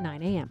Friday at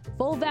 9 a.m.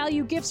 Full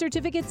value gift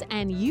certificates,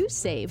 and you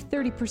save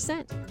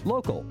 30%.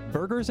 Local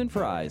burgers and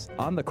fries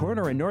on the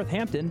corner in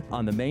Northampton,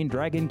 on the main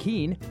drag in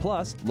Keene,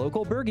 plus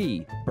local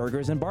Burgie,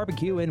 burgers and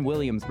barbecue in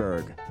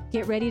Williamsburg.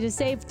 Get ready to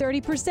save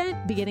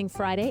 30% beginning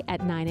Friday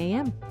at 9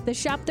 a.m. The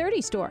Shop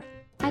 30 store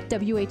at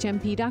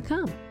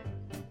WHMP.com.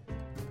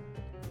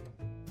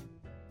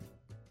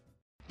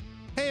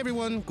 Hey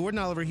everyone, Gordon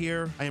Oliver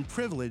here. I am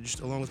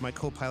privileged, along with my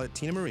co-pilot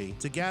Tina Marie,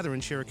 to gather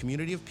and share a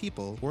community of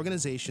people,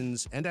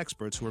 organizations, and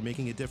experts who are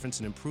making a difference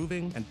in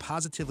improving and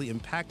positively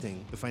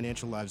impacting the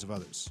financial lives of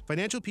others.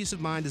 Financial peace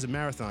of mind is a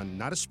marathon,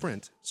 not a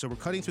sprint, so we're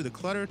cutting through the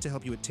clutter to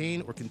help you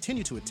attain or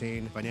continue to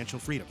attain financial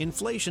freedom.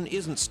 Inflation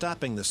isn't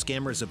stopping the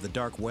scammers of the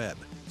dark web.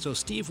 So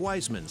Steve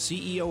Wiseman,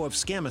 CEO of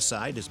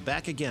Scamicide, is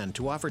back again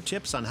to offer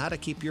tips on how to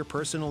keep your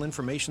personal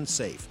information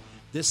safe.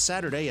 This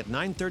Saturday at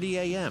 9:30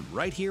 a.m.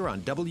 right here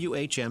on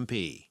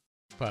WHMP.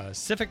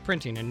 Pacific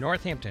Printing in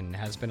Northampton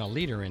has been a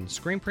leader in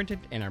screen printed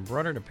and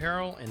embroidered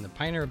apparel in the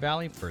Pioneer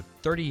Valley for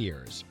 30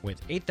 years.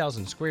 With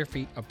 8,000 square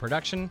feet of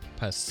production,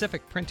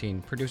 Pacific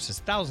Printing produces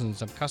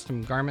thousands of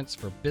custom garments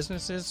for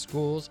businesses,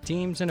 schools,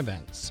 teams, and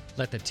events.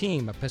 Let the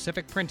team of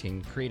Pacific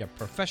Printing create a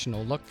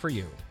professional look for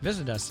you.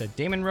 Visit us at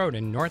Damon Road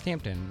in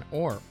Northampton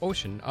or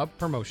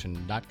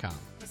oceanofpromotion.com.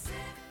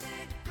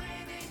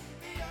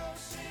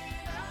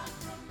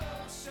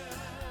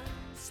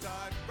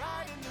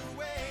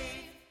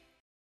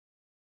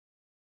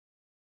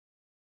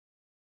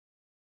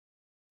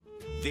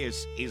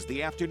 This is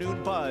the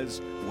Afternoon Buzz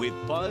with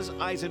Buzz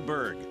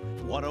Eisenberg,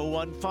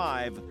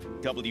 101.5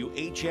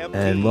 WHMP.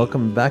 And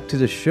welcome back to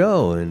the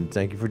show, and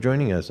thank you for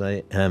joining us.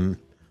 I am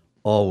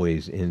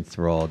always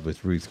enthralled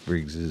with Ruth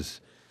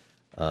Griggs's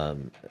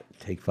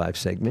Take 5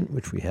 segment,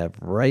 which we have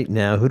right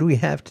now. Who do we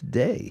have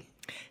today?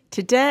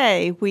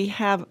 Today, we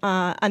have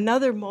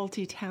another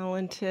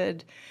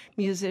multi-talented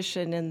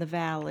musician in the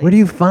Valley. Where do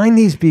you find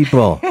these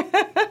people?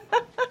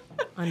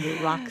 Under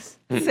rocks.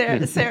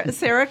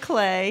 Sarah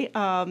Clay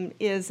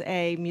is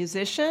a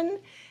musician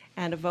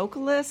and a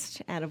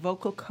vocalist and a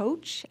vocal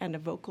coach and a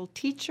vocal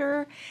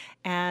teacher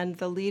and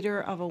the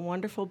leader of a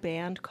wonderful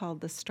band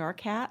called the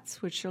Starcats,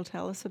 which she'll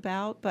tell us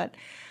about. But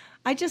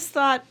I just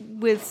thought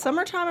with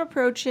summertime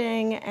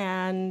approaching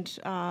and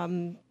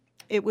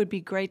it would be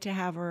great to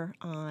have her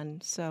on.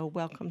 So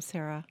welcome,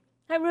 Sarah.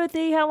 Hi,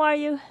 Ruthie. How are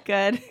you?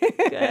 Good.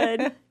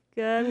 Good.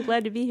 Good. I'm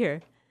glad to be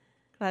here.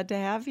 Glad to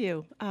have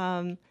you.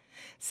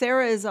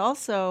 Sarah is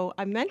also,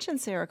 I mentioned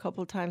Sarah a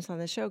couple of times on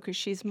the show because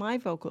she's my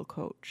vocal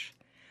coach.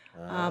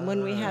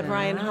 When we had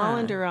Ryan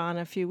Hollander on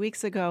a few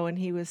weeks ago and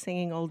he was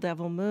singing Old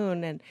Devil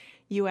Moon, and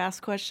you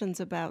asked questions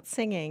about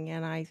singing,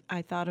 and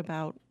I thought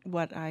about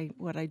what I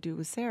do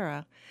with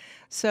Sarah.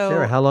 So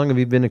Sarah, how long have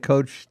you been a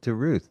coach to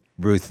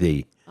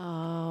Ruthie?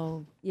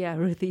 Oh, yeah,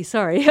 Ruthie.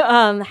 Sorry.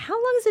 How long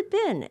has it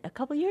been? A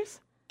couple years?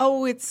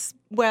 Oh,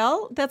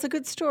 that's a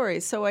good story.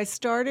 So I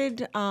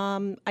started,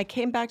 I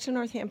came back to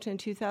Northampton in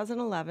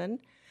 2011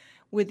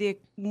 with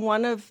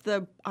one of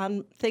the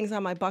things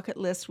on my bucket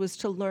list was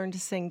to learn to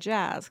sing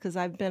jazz because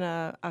I've been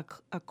a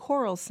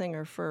choral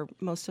singer for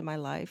most of my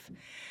life.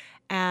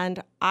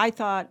 And I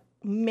thought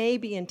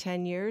maybe in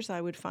 10 years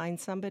I would find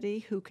somebody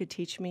who could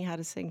teach me how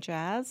to sing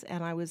jazz.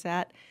 And I was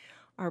at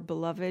our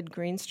beloved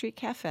Green Street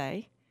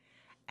Cafe,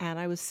 and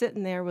I was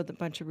sitting there with a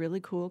bunch of really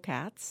cool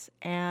cats,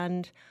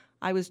 and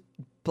I was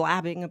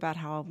blabbing about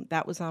how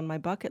that was on my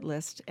bucket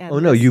list.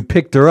 And no, you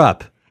picked her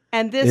up.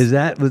 And this was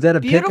that a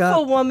beautiful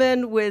pickup?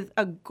 woman with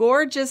a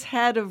gorgeous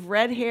head of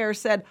red hair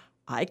said,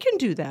 I can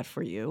do that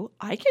for you.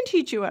 I can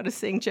teach you how to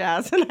sing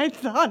jazz. And I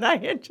thought I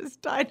had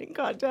just died in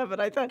contempt.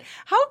 I thought,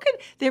 how could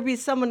there be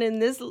someone in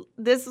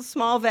this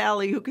small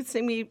valley who could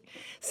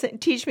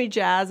teach me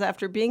jazz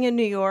after being in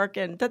New York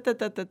and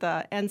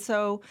da-da-da-da-da. And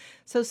so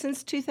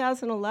since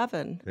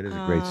 2011. That is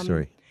a great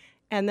story.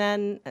 And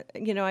then,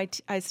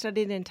 I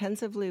studied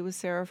intensively with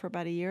Sarah for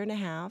about a year and a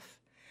half.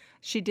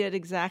 She did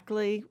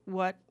exactly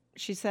what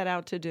she set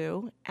out to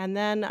do. And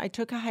then I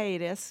took a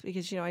hiatus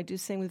because, I do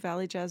sing with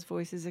Valley Jazz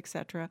Voices,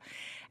 etc.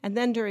 And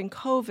then during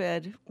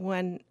COVID,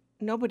 when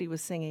nobody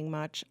was singing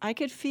much, I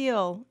could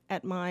feel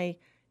at my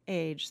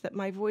age that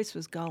my voice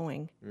was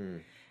going.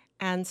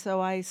 And so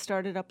I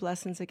started up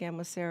lessons again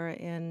with Sarah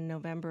in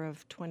November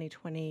of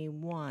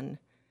 2021.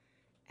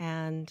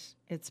 And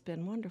it's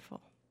been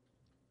wonderful.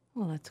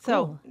 Well, that's cool.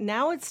 So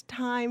now it's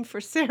time for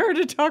Sarah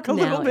to talk a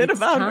little bit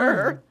about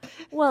her.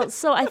 Well,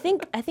 so I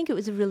think it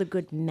was a really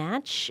good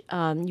match.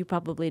 You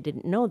probably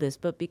didn't know this,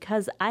 but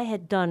because I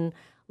had done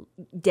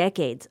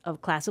decades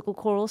of classical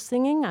choral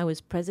singing, I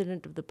was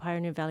president of the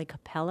Pioneer Valley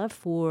Capella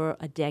for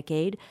a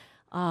decade,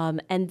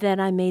 and then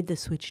I made the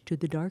switch to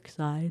the dark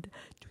side,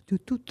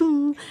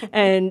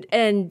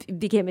 and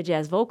became a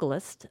jazz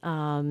vocalist.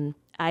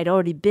 I'd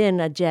already been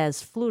a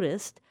jazz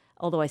flutist,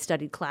 although I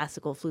studied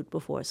classical flute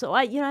before. So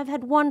I've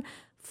had one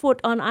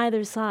foot on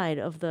either side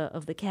of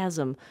the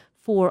chasm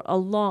for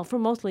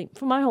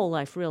my whole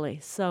life, really.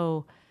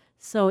 So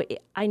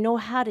I know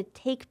how to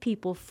take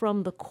people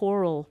from the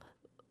choral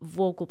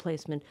vocal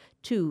placement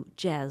to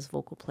jazz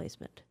vocal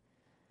placement.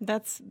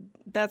 That's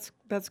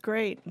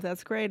great.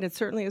 That's great. It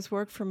certainly has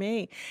worked for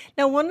me.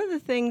 Now, one of the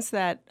things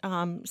that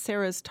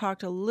Sarah's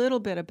talked a little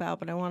bit about,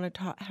 but I want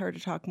her to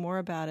talk more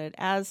about it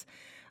as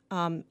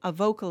a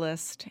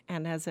vocalist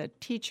and as a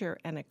teacher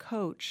and a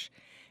coach,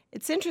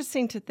 it's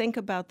interesting to think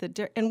about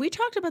and we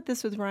talked about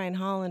this with Ryan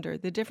Hollander,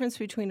 the difference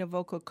between a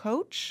vocal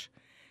coach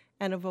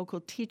and a vocal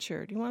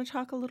teacher. Do you want to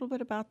talk a little bit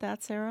about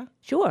that, Sarah?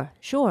 Sure.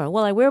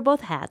 Well, I wear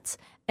both hats.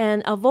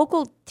 And a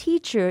vocal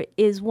teacher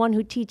is one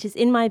who teaches,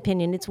 in my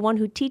opinion, it's one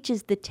who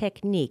teaches the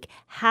technique,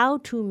 how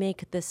to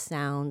make the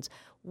sounds.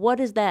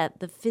 What is that?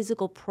 The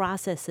physical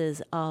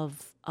processes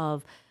of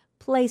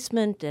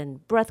placement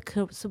and breath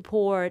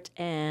support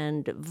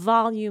and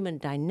volume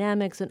and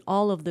dynamics and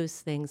all of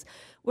those things.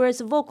 Whereas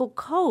a vocal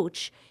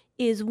coach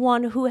is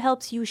one who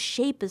helps you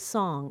shape a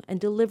song and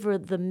deliver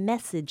the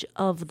message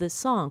of the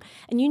song.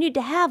 And you need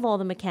to have all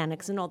the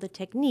mechanics and all the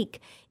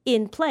technique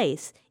in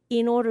place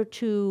in order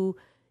to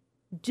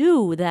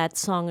do that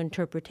song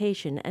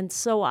interpretation. And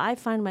so I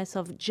find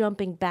myself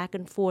jumping back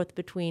and forth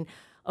between,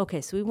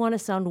 okay, so we want to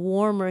sound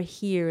warmer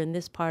here in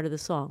this part of the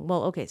song.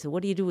 Well, okay, so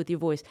what do you do with your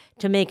voice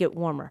to make it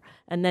warmer?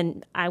 And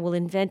then I will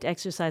invent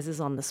exercises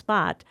on the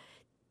spot,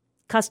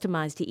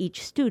 customized to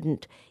each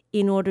student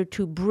in order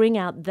to bring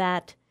out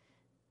that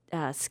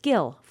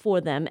skill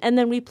for them. And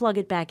then we plug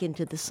it back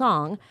into the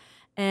song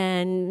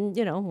and,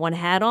 one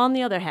hat on,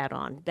 the other hat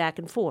on, back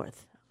and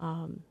forth.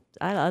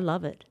 I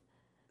love it.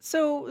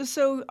 So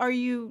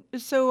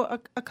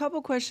a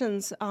couple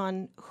questions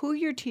on who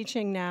you're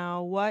teaching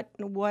now, what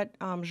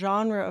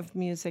genre of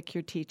music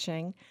you're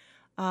teaching,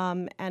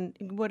 and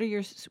what do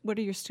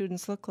your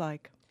students look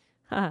like?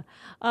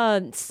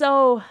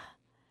 So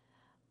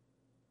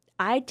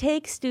I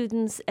take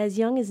students as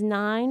young as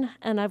 9,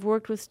 and I've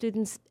worked with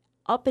students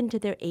up into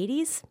their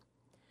 80s.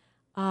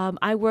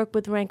 I work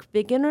with ranked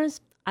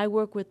beginners. I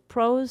work with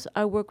pros.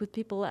 I work with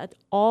people at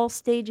all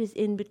stages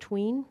in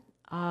between.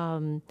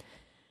 Right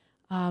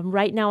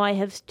now I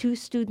have 2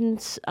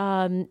 students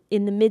in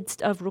the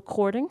midst of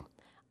recording.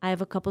 I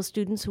have a couple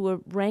students who are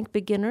ranked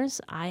beginners.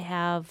 I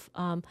have,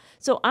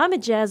 so I'm a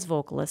jazz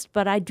vocalist,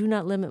 but I do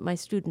not limit my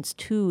students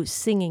to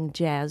singing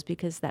jazz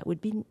because that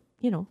would be,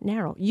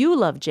 narrow. You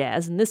love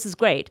jazz, and this is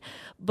great,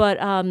 but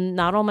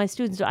not all my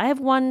students do. I have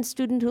one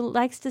student who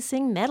likes to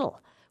sing metal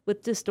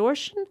with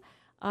distortion.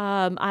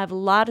 I have a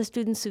lot of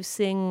students who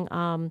sing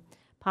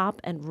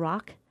pop and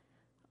rock.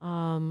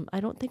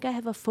 I don't think I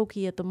have a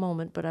folkie at the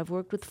moment, but I've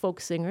worked with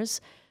folk singers.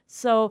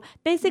 So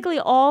basically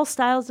all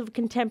styles of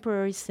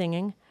contemporary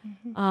singing.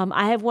 Mm-hmm.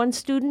 I have one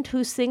student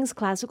who sings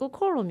classical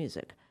choral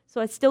music.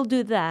 So I still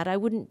do that. I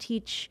wouldn't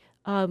teach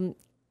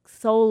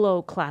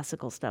solo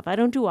classical stuff. I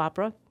don't do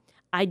opera.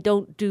 I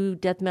don't do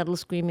death metal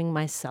screaming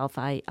myself.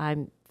 I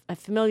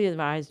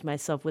familiarized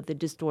myself with the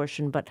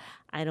distortion, but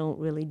I don't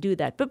really do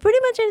that. But pretty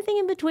much anything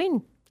in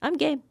between, I'm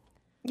game.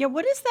 Yeah,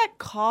 what is that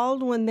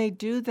called when they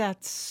do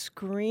that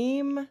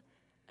scream?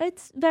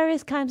 It's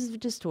various kinds of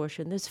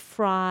distortion. There's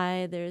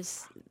fry,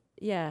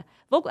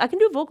 I can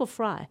do vocal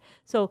fry.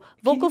 So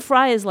vocal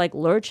fry is like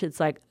lurch. It's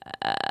like...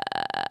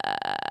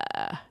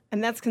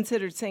 And that's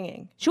considered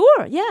singing?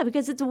 Sure, yeah,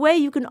 because it's a way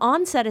you can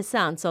onset a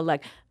sound. So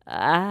like,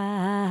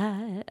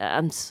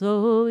 I'm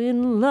so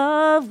in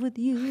love with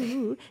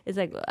you. It's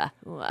like,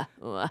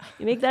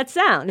 you make that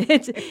sound.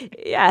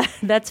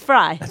 That's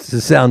fry. That's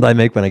the sound I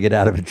make when I get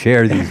out of a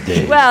chair these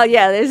days. Well,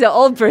 yeah, there's the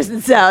old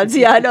person sounds.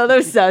 Yeah, I know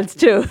those sounds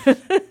too.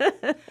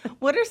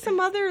 What are some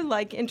other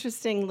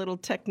interesting little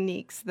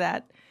techniques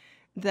that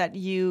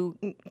you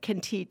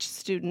can teach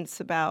students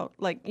about?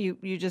 Like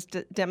you just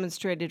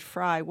demonstrated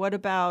fry. What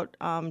about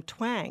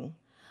twang?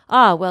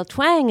 Well,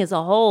 twang is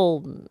a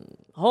whole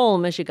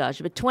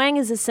mishigash. But twang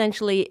is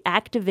essentially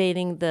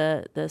activating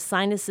the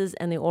sinuses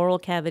and the oral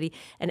cavity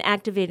and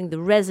activating the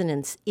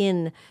resonance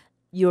in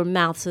your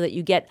mouth so that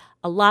you get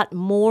a lot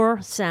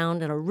more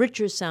sound and a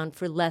richer sound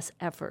for less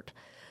effort.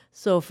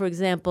 So, for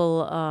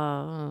example,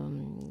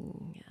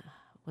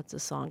 what's a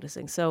song to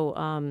sing? So,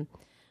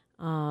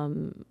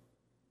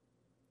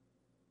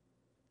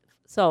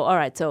 all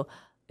right. So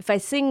if I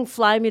sing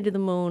 "Fly Me to the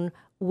Moon"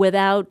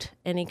 without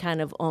any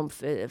kind of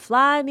oomph,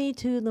 fly me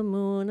to the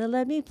moon and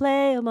let me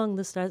play among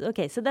the stars.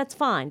 Okay, so that's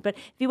fine. But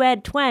if you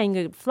add twang,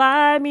 you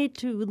fly me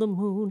to the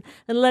moon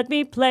and let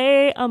me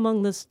play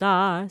among the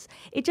stars.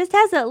 It just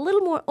has a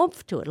little more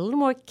oomph to it, a little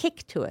more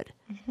kick to it.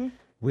 Mm-hmm.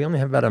 We only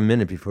have about a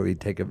minute before we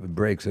take a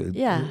break. So,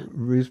 yeah.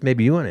 Ruth,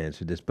 maybe you want to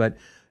answer this. But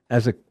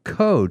as a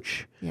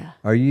coach, yeah.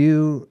 Are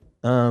you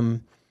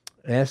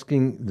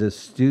asking the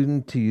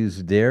student to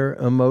use their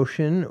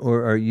emotion,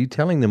 or are you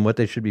telling them what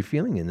they should be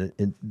feeling in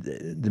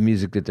the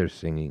music that they're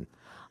singing?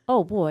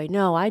 Oh, boy,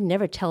 no, I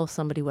never tell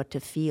somebody what to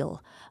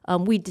feel.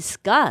 We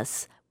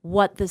discuss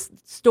what the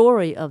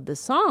story of the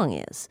song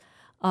is.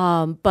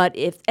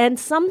 And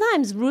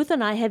sometimes Ruth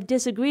and I have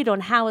disagreed on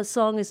how a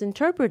song is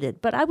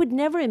interpreted, but I would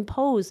never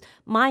impose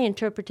my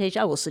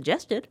interpretation. I will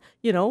suggest it,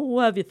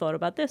 have you thought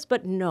about this?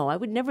 But no, I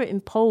would never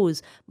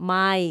impose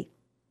my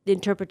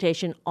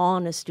interpretation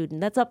on a student.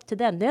 That's up to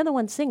them. They're the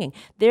one singing.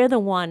 They're the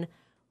one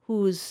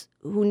who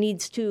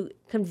needs to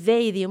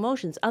convey the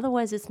emotions.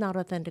 Otherwise, it's not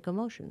authentic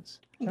emotions.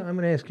 I'm going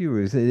to ask you,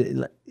 Ruth.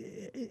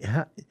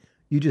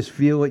 You just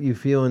feel what you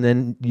feel, and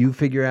then you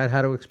figure out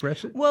how to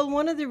express it? Well,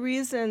 one of the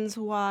reasons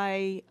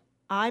why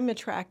I'm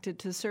attracted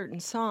to certain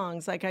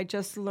songs, like I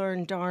just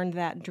learned "Darn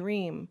That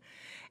Dream,"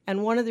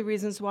 and one of the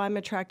reasons why I'm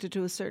attracted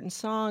to a certain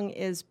song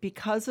is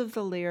because of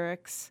the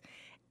lyrics.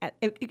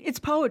 It's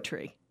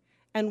poetry.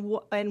 And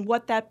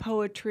what that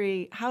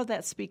poetry, how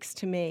that speaks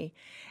to me.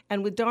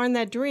 And with "Darn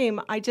That Dream,"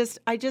 I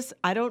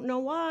don't know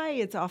why,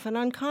 it's often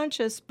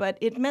unconscious, but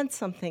it meant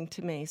something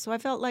to me. So I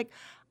felt like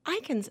I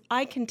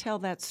can tell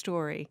that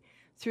story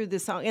through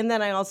this song. And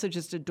then I also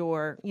just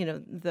adore,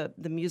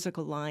 the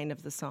musical line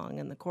of the song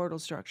and the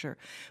chordal structure.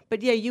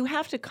 But yeah, you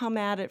have to come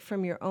at it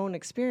from your own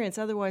experience.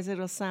 Otherwise,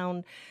 it'll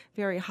sound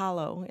very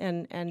hollow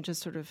and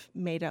just sort of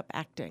made up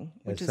acting,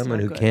 which As is someone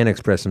not who good. can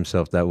express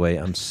himself that way,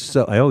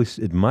 I always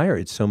admire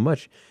it so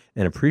much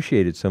and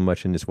appreciate it so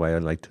much. And that's why I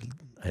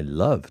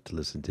love to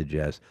listen to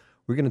jazz.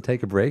 We're going to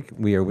take a break.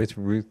 We are with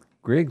Ruth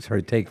Griggs.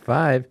 Her Take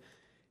 5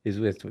 is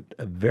with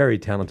a very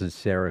talented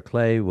Sarah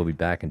Clay. We'll be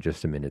back in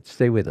just a minute.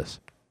 Stay with us.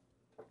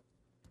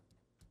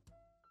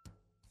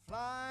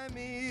 Fly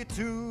me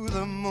to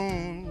the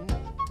moon,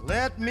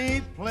 let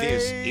me play.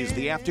 This is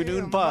the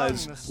Afternoon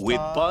Buzz with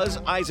Buzz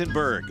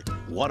Eisenberg,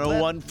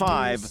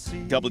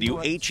 101.5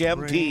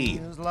 WHMP.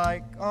 Is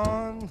like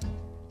on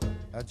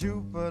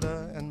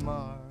Jupiter and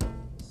Mars.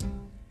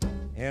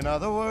 In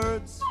other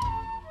words,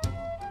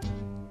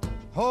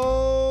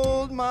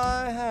 hold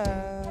my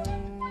hand.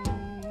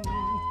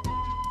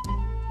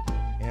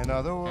 In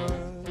other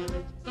words,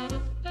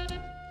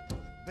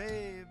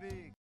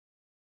 baby.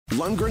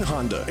 Lundgren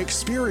Honda.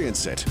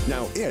 Experience it.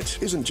 Now,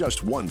 it isn't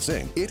just one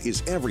thing. It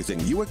is everything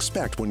you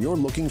expect when you're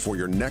looking for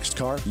your next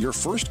car, your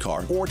first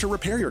car, or to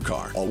repair your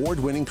car.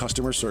 Award-winning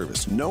customer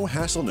service, no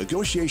hassle,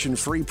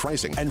 negotiation-free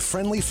pricing, and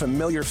friendly,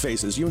 familiar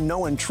faces you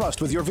know and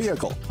trust with your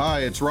vehicle.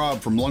 Hi, it's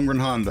Rob from Lundgren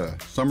Honda.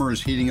 Summer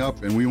is heating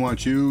up, and we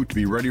want you to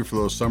be ready for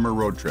those summer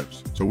road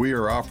trips. So we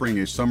are offering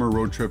a summer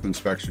road trip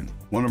inspection.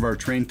 One of our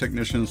trained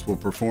technicians will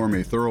perform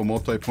a thorough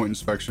multi-point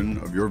inspection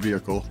of your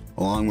vehicle,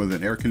 along with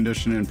an air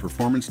conditioning and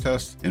performance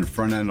test and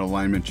front-end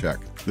alignment check.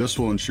 This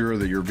will ensure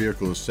that your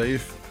vehicle is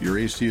safe, your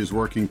AC is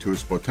working to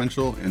its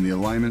potential, and the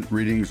alignment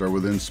readings are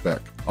within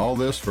spec. All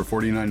this for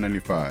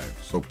 $49.95.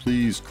 So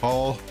please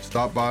call,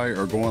 stop by,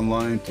 or go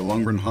online to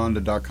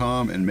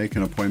LundgrenHonda.com and make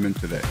an appointment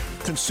today.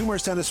 Consumer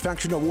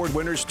Satisfaction Award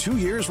winners 2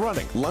 years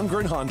running.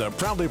 Lundgren Honda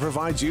proudly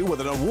provides you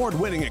with an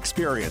award-winning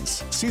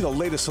experience. See the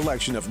latest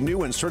selection of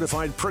new and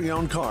certified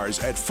pre-owned cars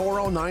at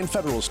 409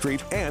 Federal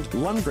Street and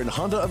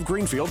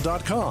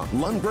LundgrenHondaofGreenfield.com.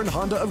 Lundgren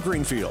Honda of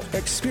Greenfield.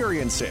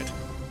 Experience it.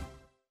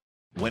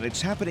 When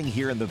it's happening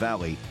here in the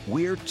Valley,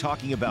 we're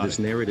talking about this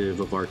narrative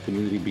of our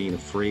community being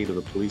afraid of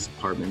the police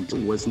department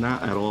was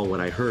not at all what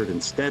I heard.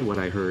 Instead, what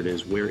I heard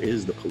is, where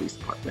is the police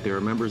department? There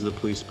are members of the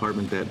police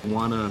department that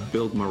want to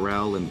build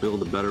morale and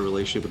build a better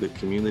relationship with the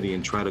community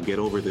and try to get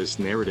over this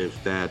narrative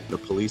that the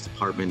police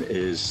department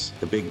is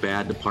the big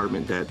bad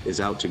department that is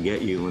out to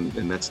get you,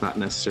 and that's not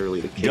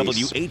necessarily the case.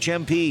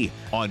 WHMP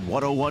on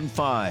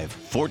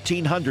 101.5,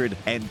 1400,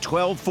 and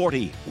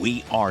 1240.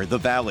 We are the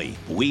Valley.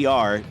 We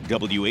are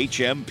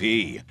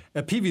WHMP.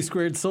 At PV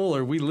Squared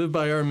Solar, we live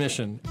by our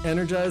mission,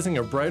 energizing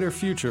a brighter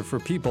future for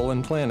people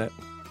and planet.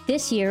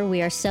 This year,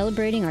 we are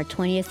celebrating our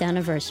 20th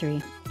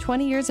anniversary.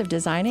 20 years of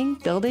designing,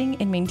 building,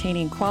 and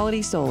maintaining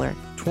quality solar.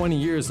 20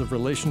 years of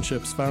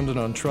relationships founded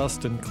on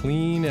trust and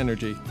clean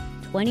energy.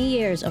 20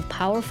 years of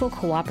powerful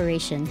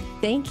cooperation.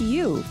 Thank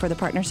you for the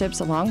partnerships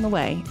along the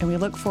way, and we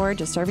look forward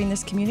to serving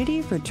this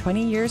community for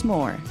 20 years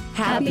more.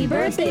 Happy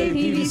birthday,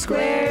 PV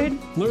Squared!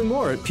 Learn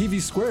more at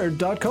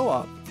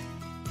pvsquared.coop.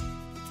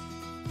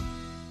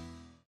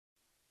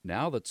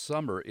 Now that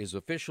summer is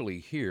officially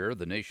here,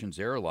 the nation's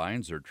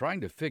airlines are trying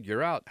to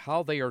figure out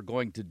how they are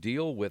going to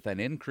deal with an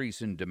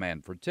increase in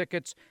demand for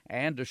tickets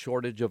and a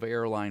shortage of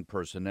airline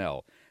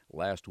personnel.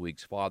 Last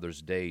week's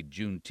Father's Day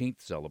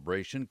Juneteenth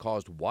celebration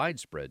caused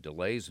widespread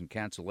delays and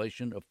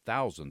cancellation of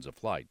thousands of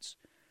flights.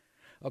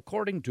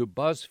 According to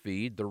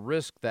BuzzFeed, the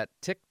risk that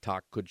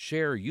TikTok could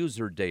share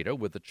user data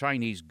with the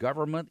Chinese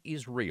government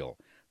is real.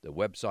 The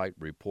website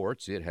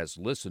reports it has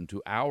listened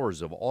to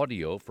hours of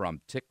audio from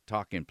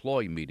TikTok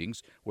employee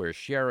meetings where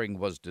sharing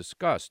was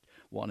discussed.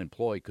 One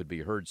employee could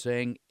be heard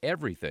saying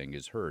everything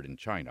is heard in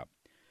China.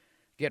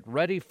 Get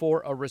ready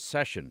for a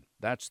recession.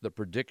 That's the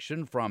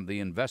prediction from the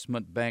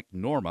investment bank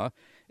Norma.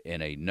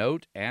 In a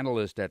note,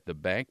 analysts at the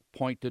bank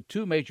point to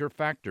two major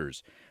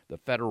factors. The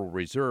Federal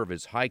Reserve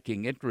is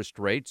hiking interest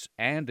rates,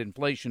 and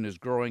inflation is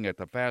growing at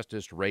the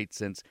fastest rate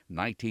since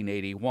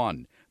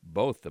 1981.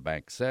 Both, the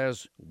bank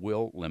says,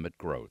 will limit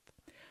growth.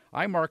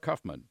 I'm Mark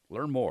Huffman.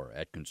 Learn more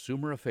at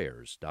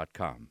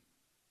consumeraffairs.com.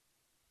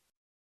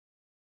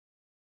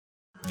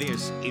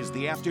 This is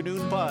the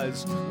Afternoon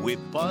Buzz with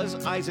Buzz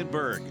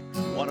Eisenberg,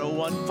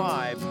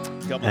 101.5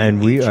 WHMP. And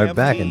we are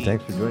back, and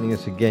thanks for joining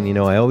us again. You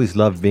know, I always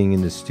love being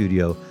in the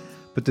studio,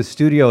 but the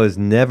studio is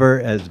never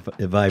as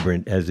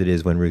vibrant as it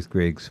is when Ruth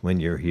Griggs, when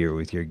you're here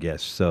with your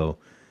guests. So,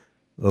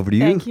 over to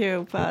you. Thank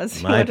you,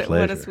 Buzz. My pleasure.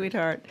 What a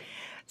sweetheart.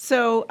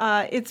 So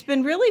it's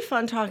been really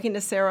fun talking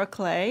to Sarah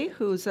Clay,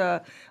 who's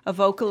a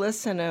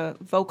vocalist and a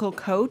vocal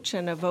coach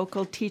and a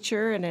vocal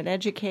teacher and an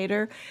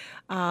educator.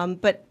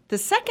 But the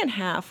second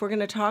half, we're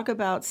going to talk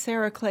about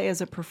Sarah Clay as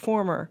a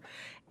performer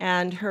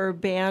and her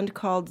band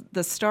called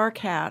the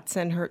Starcats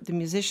and the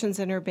musicians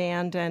in her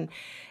band and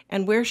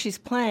where she's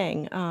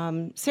playing.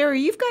 Sarah,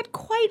 you've got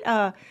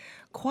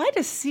quite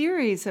a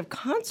series of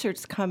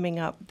concerts coming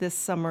up this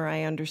summer,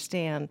 I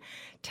understand.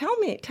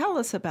 Tell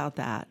us about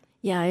that.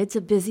 Yeah, it's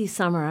a busy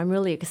summer. I'm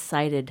really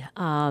excited.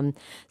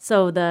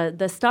 So the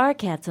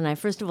Starcats and I,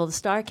 first of all, the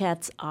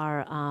Starcats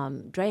are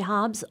Dre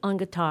Hobbs on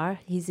guitar.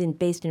 He's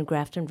based in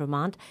Grafton,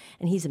 Vermont,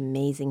 and he's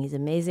amazing. He's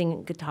an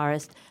amazing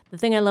guitarist. The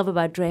thing I love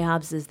about Dre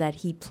Hobbs is that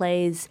he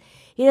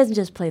doesn't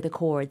just play the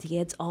chords. He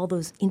adds all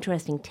those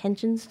interesting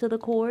tensions to the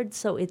chords,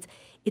 so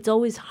it's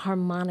always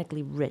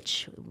harmonically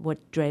rich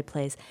what Dre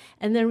plays.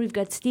 And then we've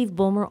got Steve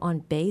Boomer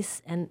on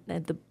bass, and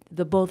the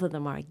both of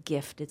them are a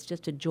gift. It's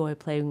just a joy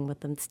playing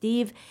with them.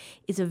 Steve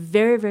is a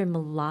very, very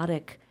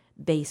melodic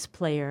bass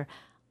player,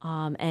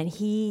 and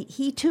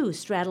he too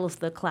straddles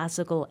the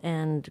classical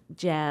and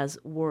jazz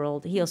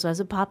world. He also has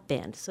a pop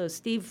band, so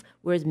Steve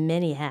wears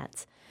many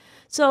hats.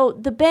 So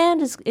the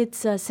band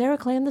it's Sarah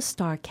Clay and the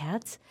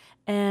Starcats,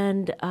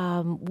 and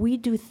we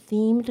do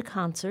themed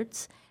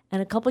concerts.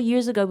 And a couple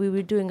years ago, we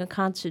were doing a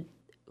concert,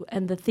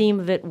 and the theme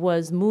of it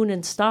was Moon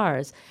and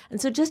Stars.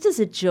 And so just as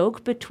a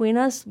joke between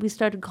us, they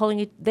started calling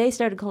each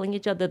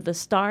other the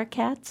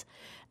Starcats.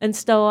 And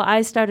so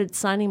I started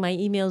signing my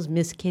emails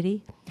Miss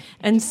Kitty.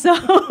 And so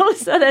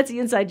that's the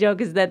inside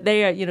joke, is that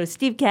they are,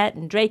 Steve Cat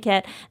and Dre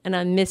Cat, and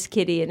I'm Miss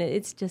Kitty, and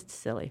it's just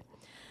silly.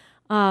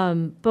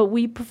 But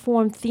we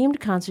perform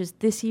themed concerts.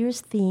 This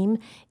year's theme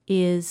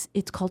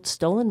it's called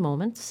Stolen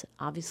Moments.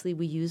 Obviously,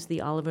 we use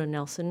the Oliver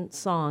Nelson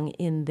song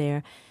in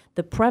there.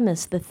 The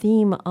premise, the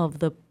theme of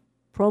the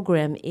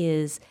program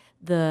is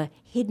the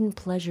hidden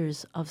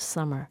pleasures of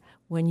summer.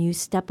 When you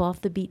step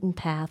off the beaten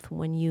path,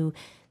 when you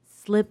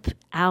slip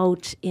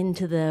out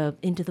into the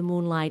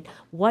moonlight,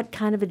 what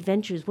kind of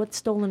adventures, what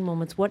stolen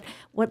moments, what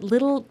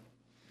little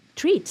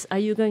treats are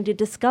you going to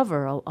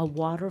discover? A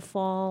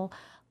waterfall,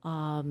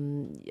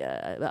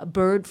 a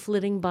bird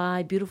flitting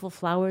by, beautiful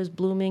flowers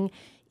blooming,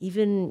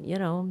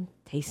 even,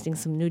 tasting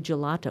some new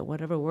gelato,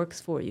 whatever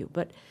works for you.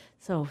 But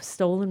so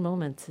Stolen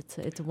Moments,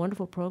 it's a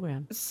wonderful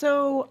program.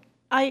 So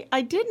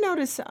I did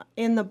notice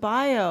in the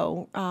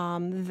bio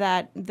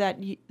that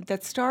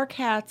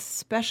StarCats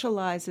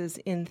specializes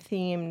in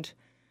themed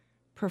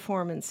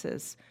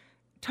performances.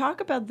 Talk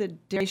about the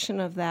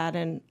duration of that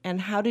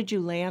and how did you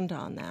land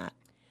on that?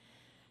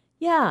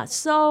 Yeah,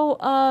 so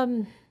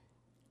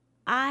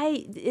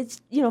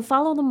it's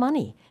follow the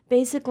money.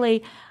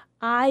 Basically,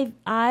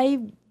 I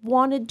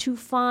wanted to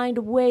find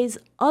ways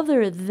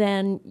other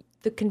than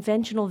the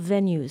conventional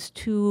venues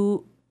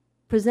to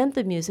present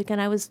the music,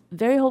 and I was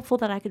very hopeful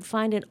that I could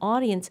find an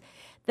audience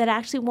that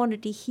actually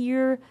wanted to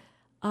hear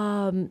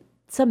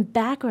some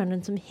background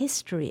and some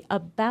history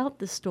about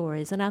the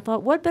stories. And I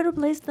thought, what better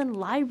place than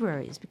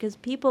libraries? Because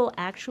people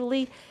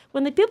actually,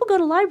 when the people go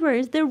to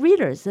libraries, they're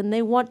readers and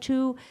they want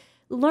to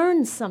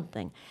learn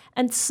something.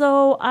 And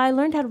so I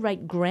learned how to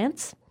write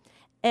grants.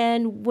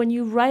 And when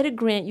you write a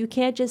grant, you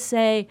can't just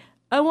say,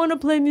 I want to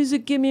play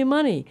music, give me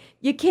money.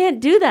 You can't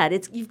do that.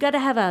 You've got to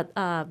have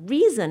a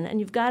reason, and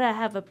you've got to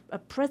have a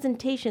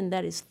presentation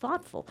that is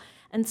thoughtful.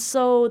 And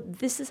so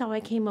this is how I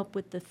came up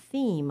with the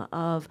theme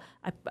of,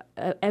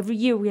 every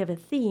year we have a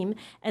theme,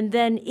 and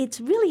then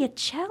it's really a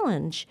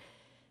challenge.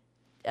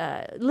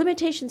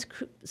 Limitations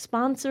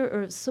sponsor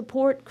or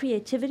support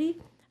creativity.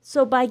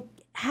 So by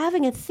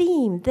having a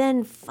theme,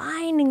 then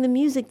finding the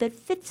music that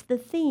fits the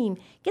theme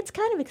gets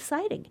kind of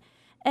exciting.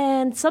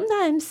 And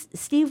sometimes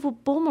Steve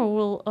Bulmer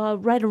will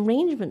write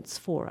arrangements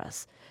for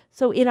us.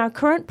 So in our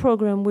current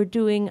program, we're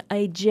doing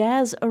a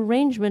jazz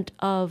arrangement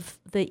of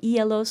the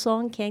ELO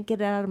song, Can't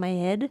Get It Out of My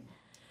Head.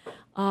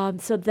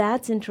 So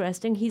that's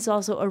interesting. He's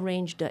also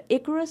arranged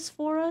Icarus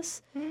for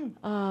us.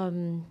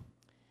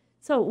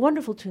 So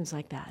wonderful tunes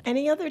like that.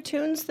 Any other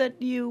tunes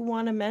that you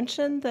want to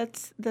mention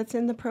that's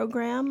in the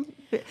program?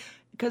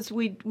 Because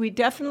we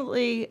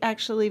definitely,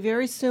 actually,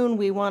 very soon,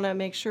 we want to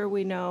make sure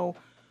we know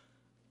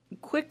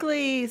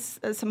quickly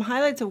some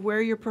highlights of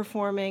where you're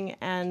performing,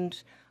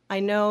 and I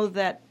know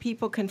that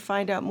people can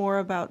find out more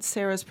about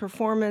Sarah's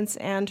performance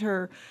and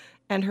her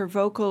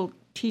vocal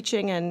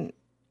teaching and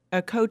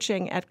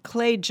coaching at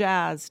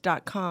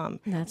clayjazz.com.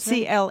 That's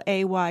right.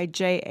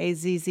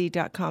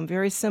 CLAYJAZZ.com.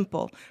 Very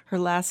simple. Her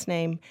last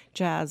name,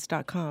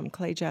 jazz.com,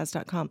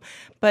 clayjazz.com.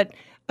 But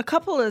a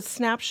couple of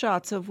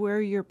snapshots of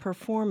where you're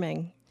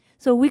performing.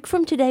 So a week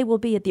from today, we'll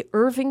be at the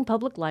Irving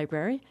Public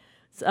Library.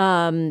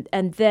 And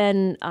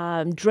then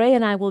Dre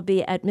and I will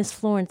be at Miss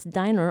Florence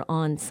Diner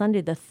on Sunday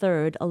the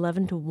 3rd,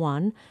 11 to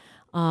 1.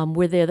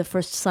 We're there the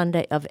first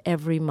Sunday of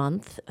every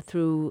month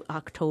through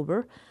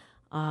October.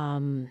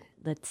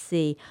 Let's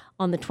see.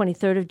 On the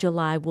 23rd of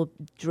July,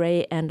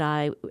 Dre and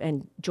I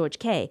and George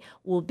K.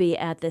 will be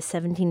at the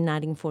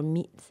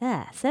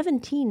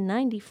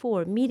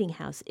 1794 Meeting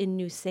House in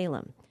New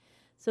Salem.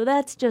 So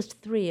that's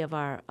just 3 of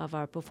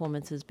our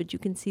performances, but you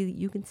can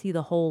see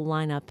the whole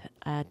lineup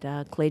at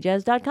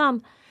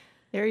clayjazz.com.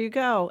 There you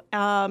go.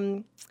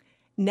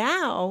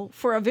 Now,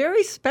 for a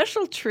very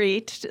special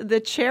treat, the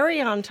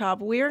cherry on top,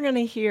 we're going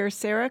to hear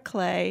Sarah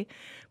Clay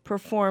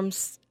perform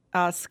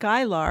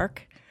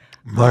Skylark.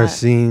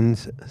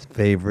 Marcine's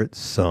favorite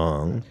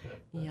song.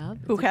 Yep,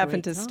 who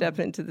happened to step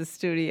into the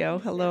studio.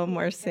 Hello,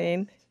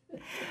 Marcine.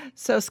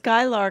 So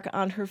Skylark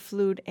on her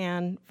flute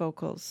and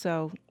vocals.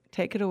 So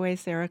take it away,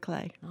 Sarah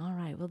Clay. All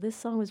right. Well, this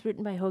song was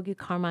written by Hoagie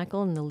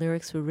Carmichael, and the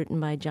lyrics were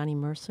written by Johnny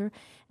Mercer.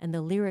 And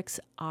the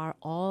lyrics are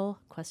all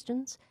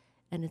questions,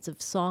 and it's a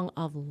song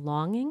of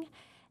longing.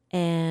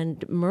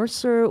 And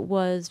Mercer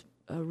was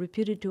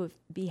reputed to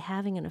be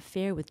having an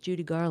affair with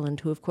Judy Garland,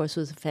 who, of course,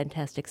 was a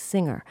fantastic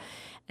singer.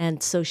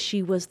 And so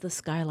she was the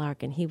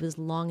Skylark, and he was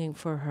longing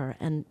for her.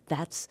 And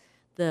that's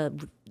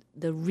the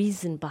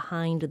reason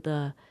behind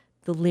the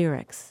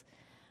lyrics.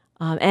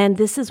 And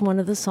this is one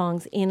of the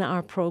songs in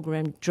our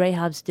program. Dre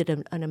Hobbs did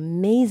an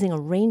amazing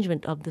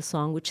arrangement of the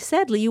song, which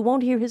sadly you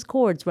won't hear his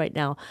chords right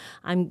now.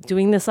 I'm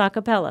doing this a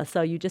cappella,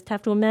 so you just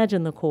have to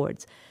imagine the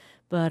chords.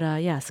 But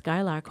yeah,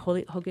 Skylark,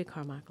 Hoagie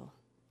Carmichael.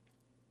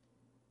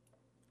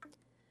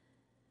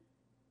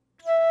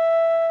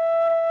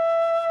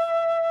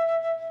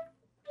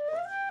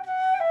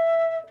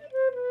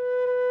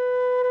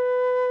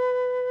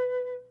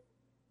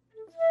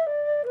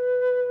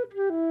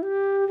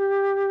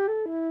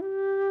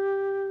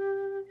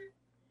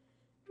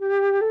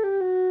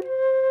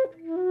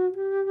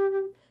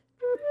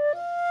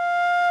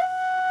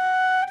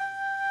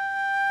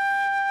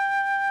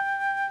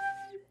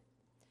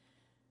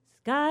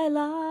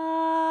 Skylark,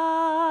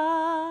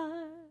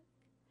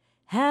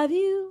 Have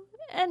you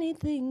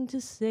anything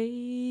to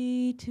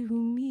say to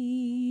me?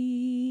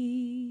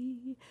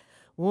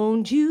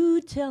 Won't you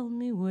tell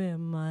me where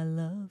my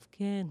love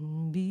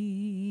can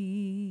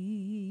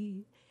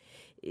be?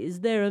 Is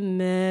there a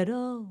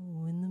meadow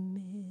in the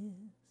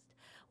mist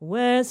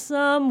where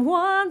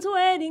someone's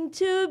waiting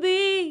to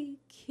be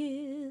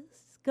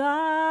kissed?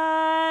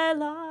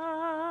 Skylark,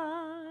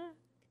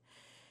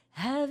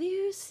 have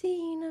you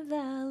seen a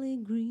valley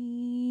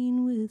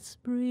green with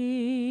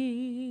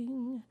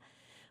spring,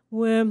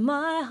 where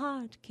my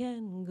heart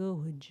can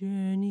go a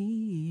journeying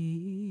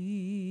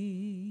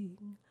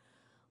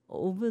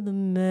over the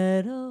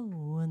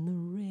meadow and the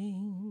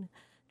rain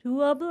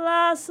to a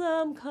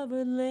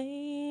blossom-covered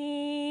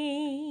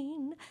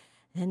lane?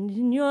 And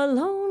in your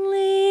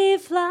lonely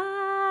flight,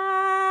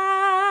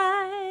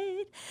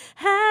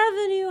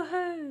 haven't you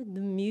heard the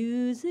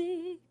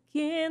music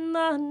in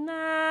the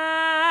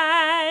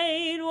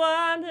night?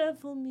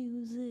 Wonderful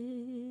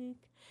music,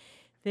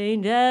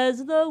 faint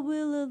as the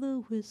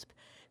will-o'-the-wisp,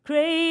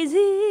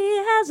 crazy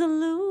as a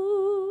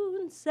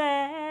loon,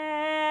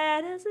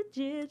 sad as a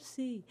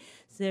gypsy,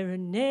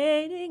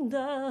 serenading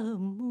the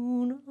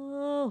moon.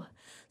 Oh,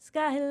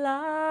 Skylark,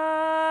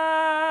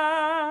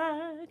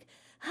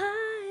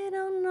 I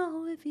don't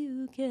know if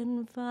you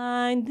can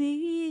find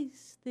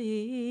these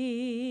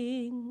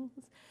things,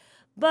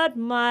 but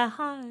my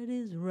heart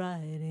is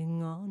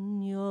riding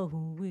on your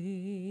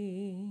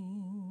wings.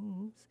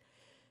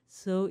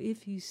 So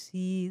if you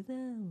see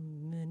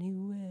them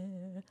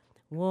anywhere,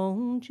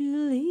 won't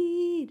you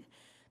lead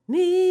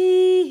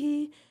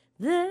me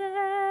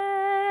there?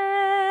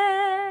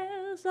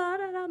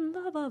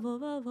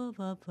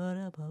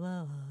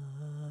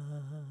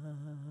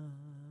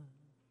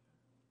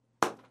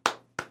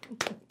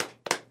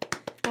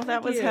 Well,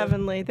 that was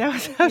heavenly. That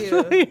was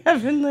absolutely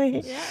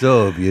heavenly.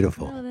 So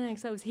beautiful. Oh,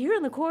 thanks. I was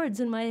hearing the chords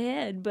in my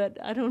head, but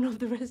I don't know if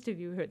the rest of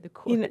you heard the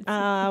chords.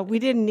 We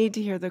didn't need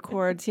to hear the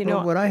chords.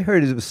 Well, what I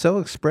heard is it was so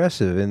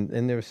expressive,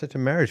 and there was such a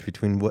marriage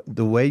between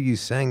the way you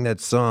sang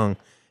that song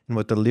and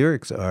what the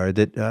lyrics are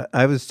that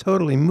I was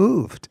totally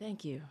moved.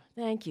 Thank you.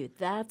 Thank you.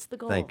 That's the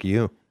goal. Thank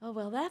you. Oh,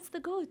 well, that's the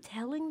goal.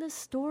 Telling the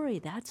story.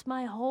 That's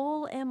my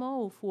whole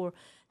MO for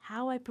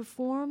how I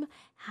perform,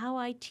 how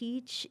I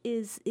teach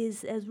is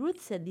as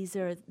Ruth said, these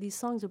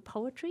songs are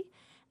poetry,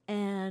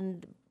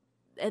 and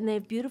they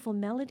have beautiful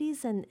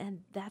melodies, and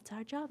that's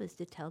our job, is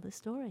to tell the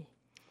story.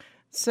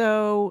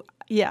 So,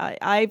 yeah,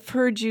 I've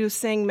heard you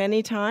sing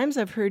many times.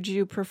 I've heard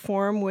you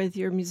perform with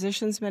your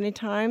musicians many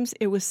times.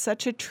 It was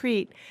such a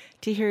treat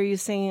to hear you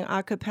singing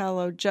a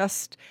cappella,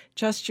 just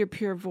your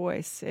pure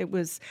voice. It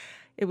was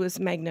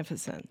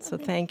magnificent. So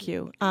thank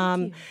you.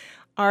 Thank you.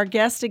 Our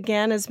guest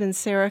again has been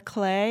Sarah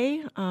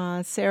Clay.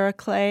 Sarah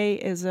Clay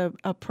is a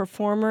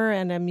performer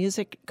and a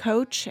music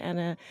coach and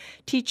a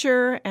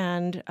teacher,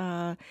 and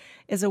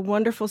is a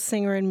wonderful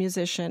singer and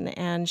musician.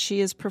 And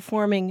she is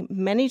performing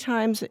many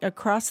times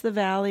across the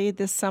valley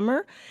this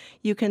summer.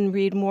 You can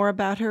read more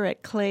about her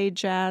at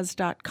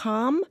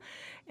clayjazz.com.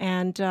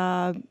 And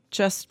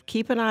just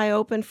keep an eye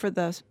open for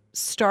the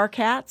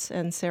Starcats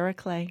and Sarah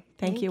Clay.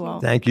 Thank you all.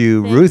 Thank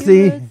you,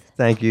 Ruthie. Ruth.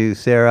 Thank you,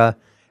 Sarah.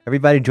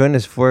 Everybody join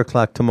us 4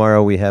 o'clock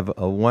tomorrow. We have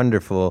a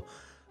wonderful,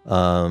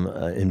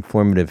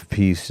 informative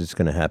piece that's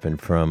going to happen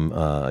from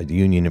the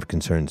Union of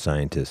Concerned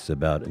Scientists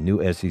about a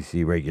new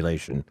SEC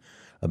regulation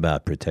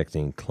about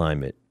protecting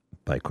climate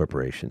by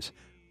corporations.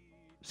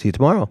 See you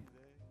tomorrow.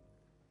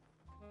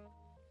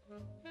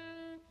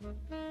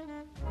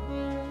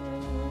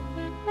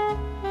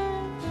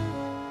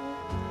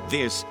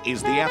 This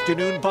is the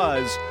Afternoon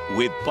Buzz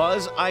with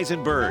Buzz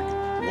Eisenberg,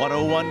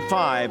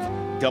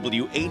 101.5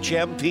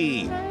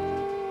 WHMP.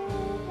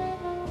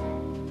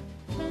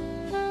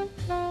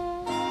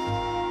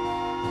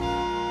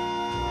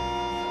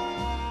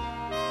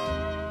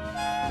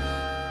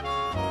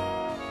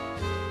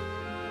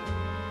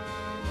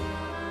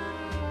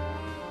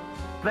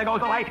 There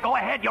goes the light. Go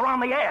ahead, you're on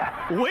the air.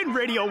 When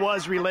Radio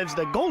Was relives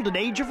the golden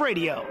age of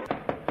radio.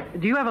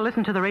 Do you ever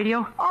listen to the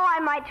radio? Oh, I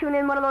might tune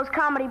in one of those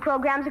comedy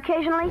programs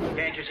occasionally.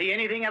 Can't you see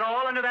anything at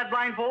all under that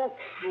blindfold?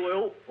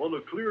 Well, on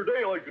a clear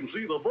day, I can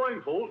see the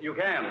blindfold. You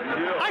can.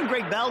 Yeah. I'm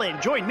Greg Bell, and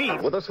join me.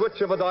 With a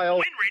switch of a dial,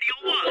 When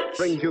Radio Was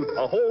brings you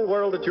a whole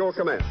world at your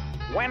command.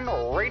 When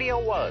Radio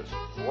Was,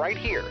 right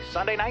here,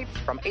 Sunday nights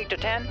from 8 to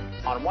 10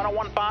 on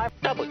 101.5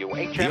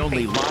 WHMP. The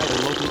only live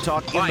and local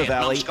talk in the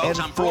Valley and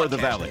for the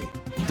Valley.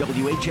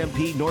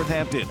 WHMP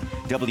Northampton,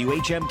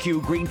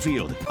 WHMQ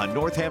Greenfield, a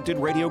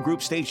Northampton Radio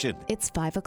Group station. It's 5 o'clock.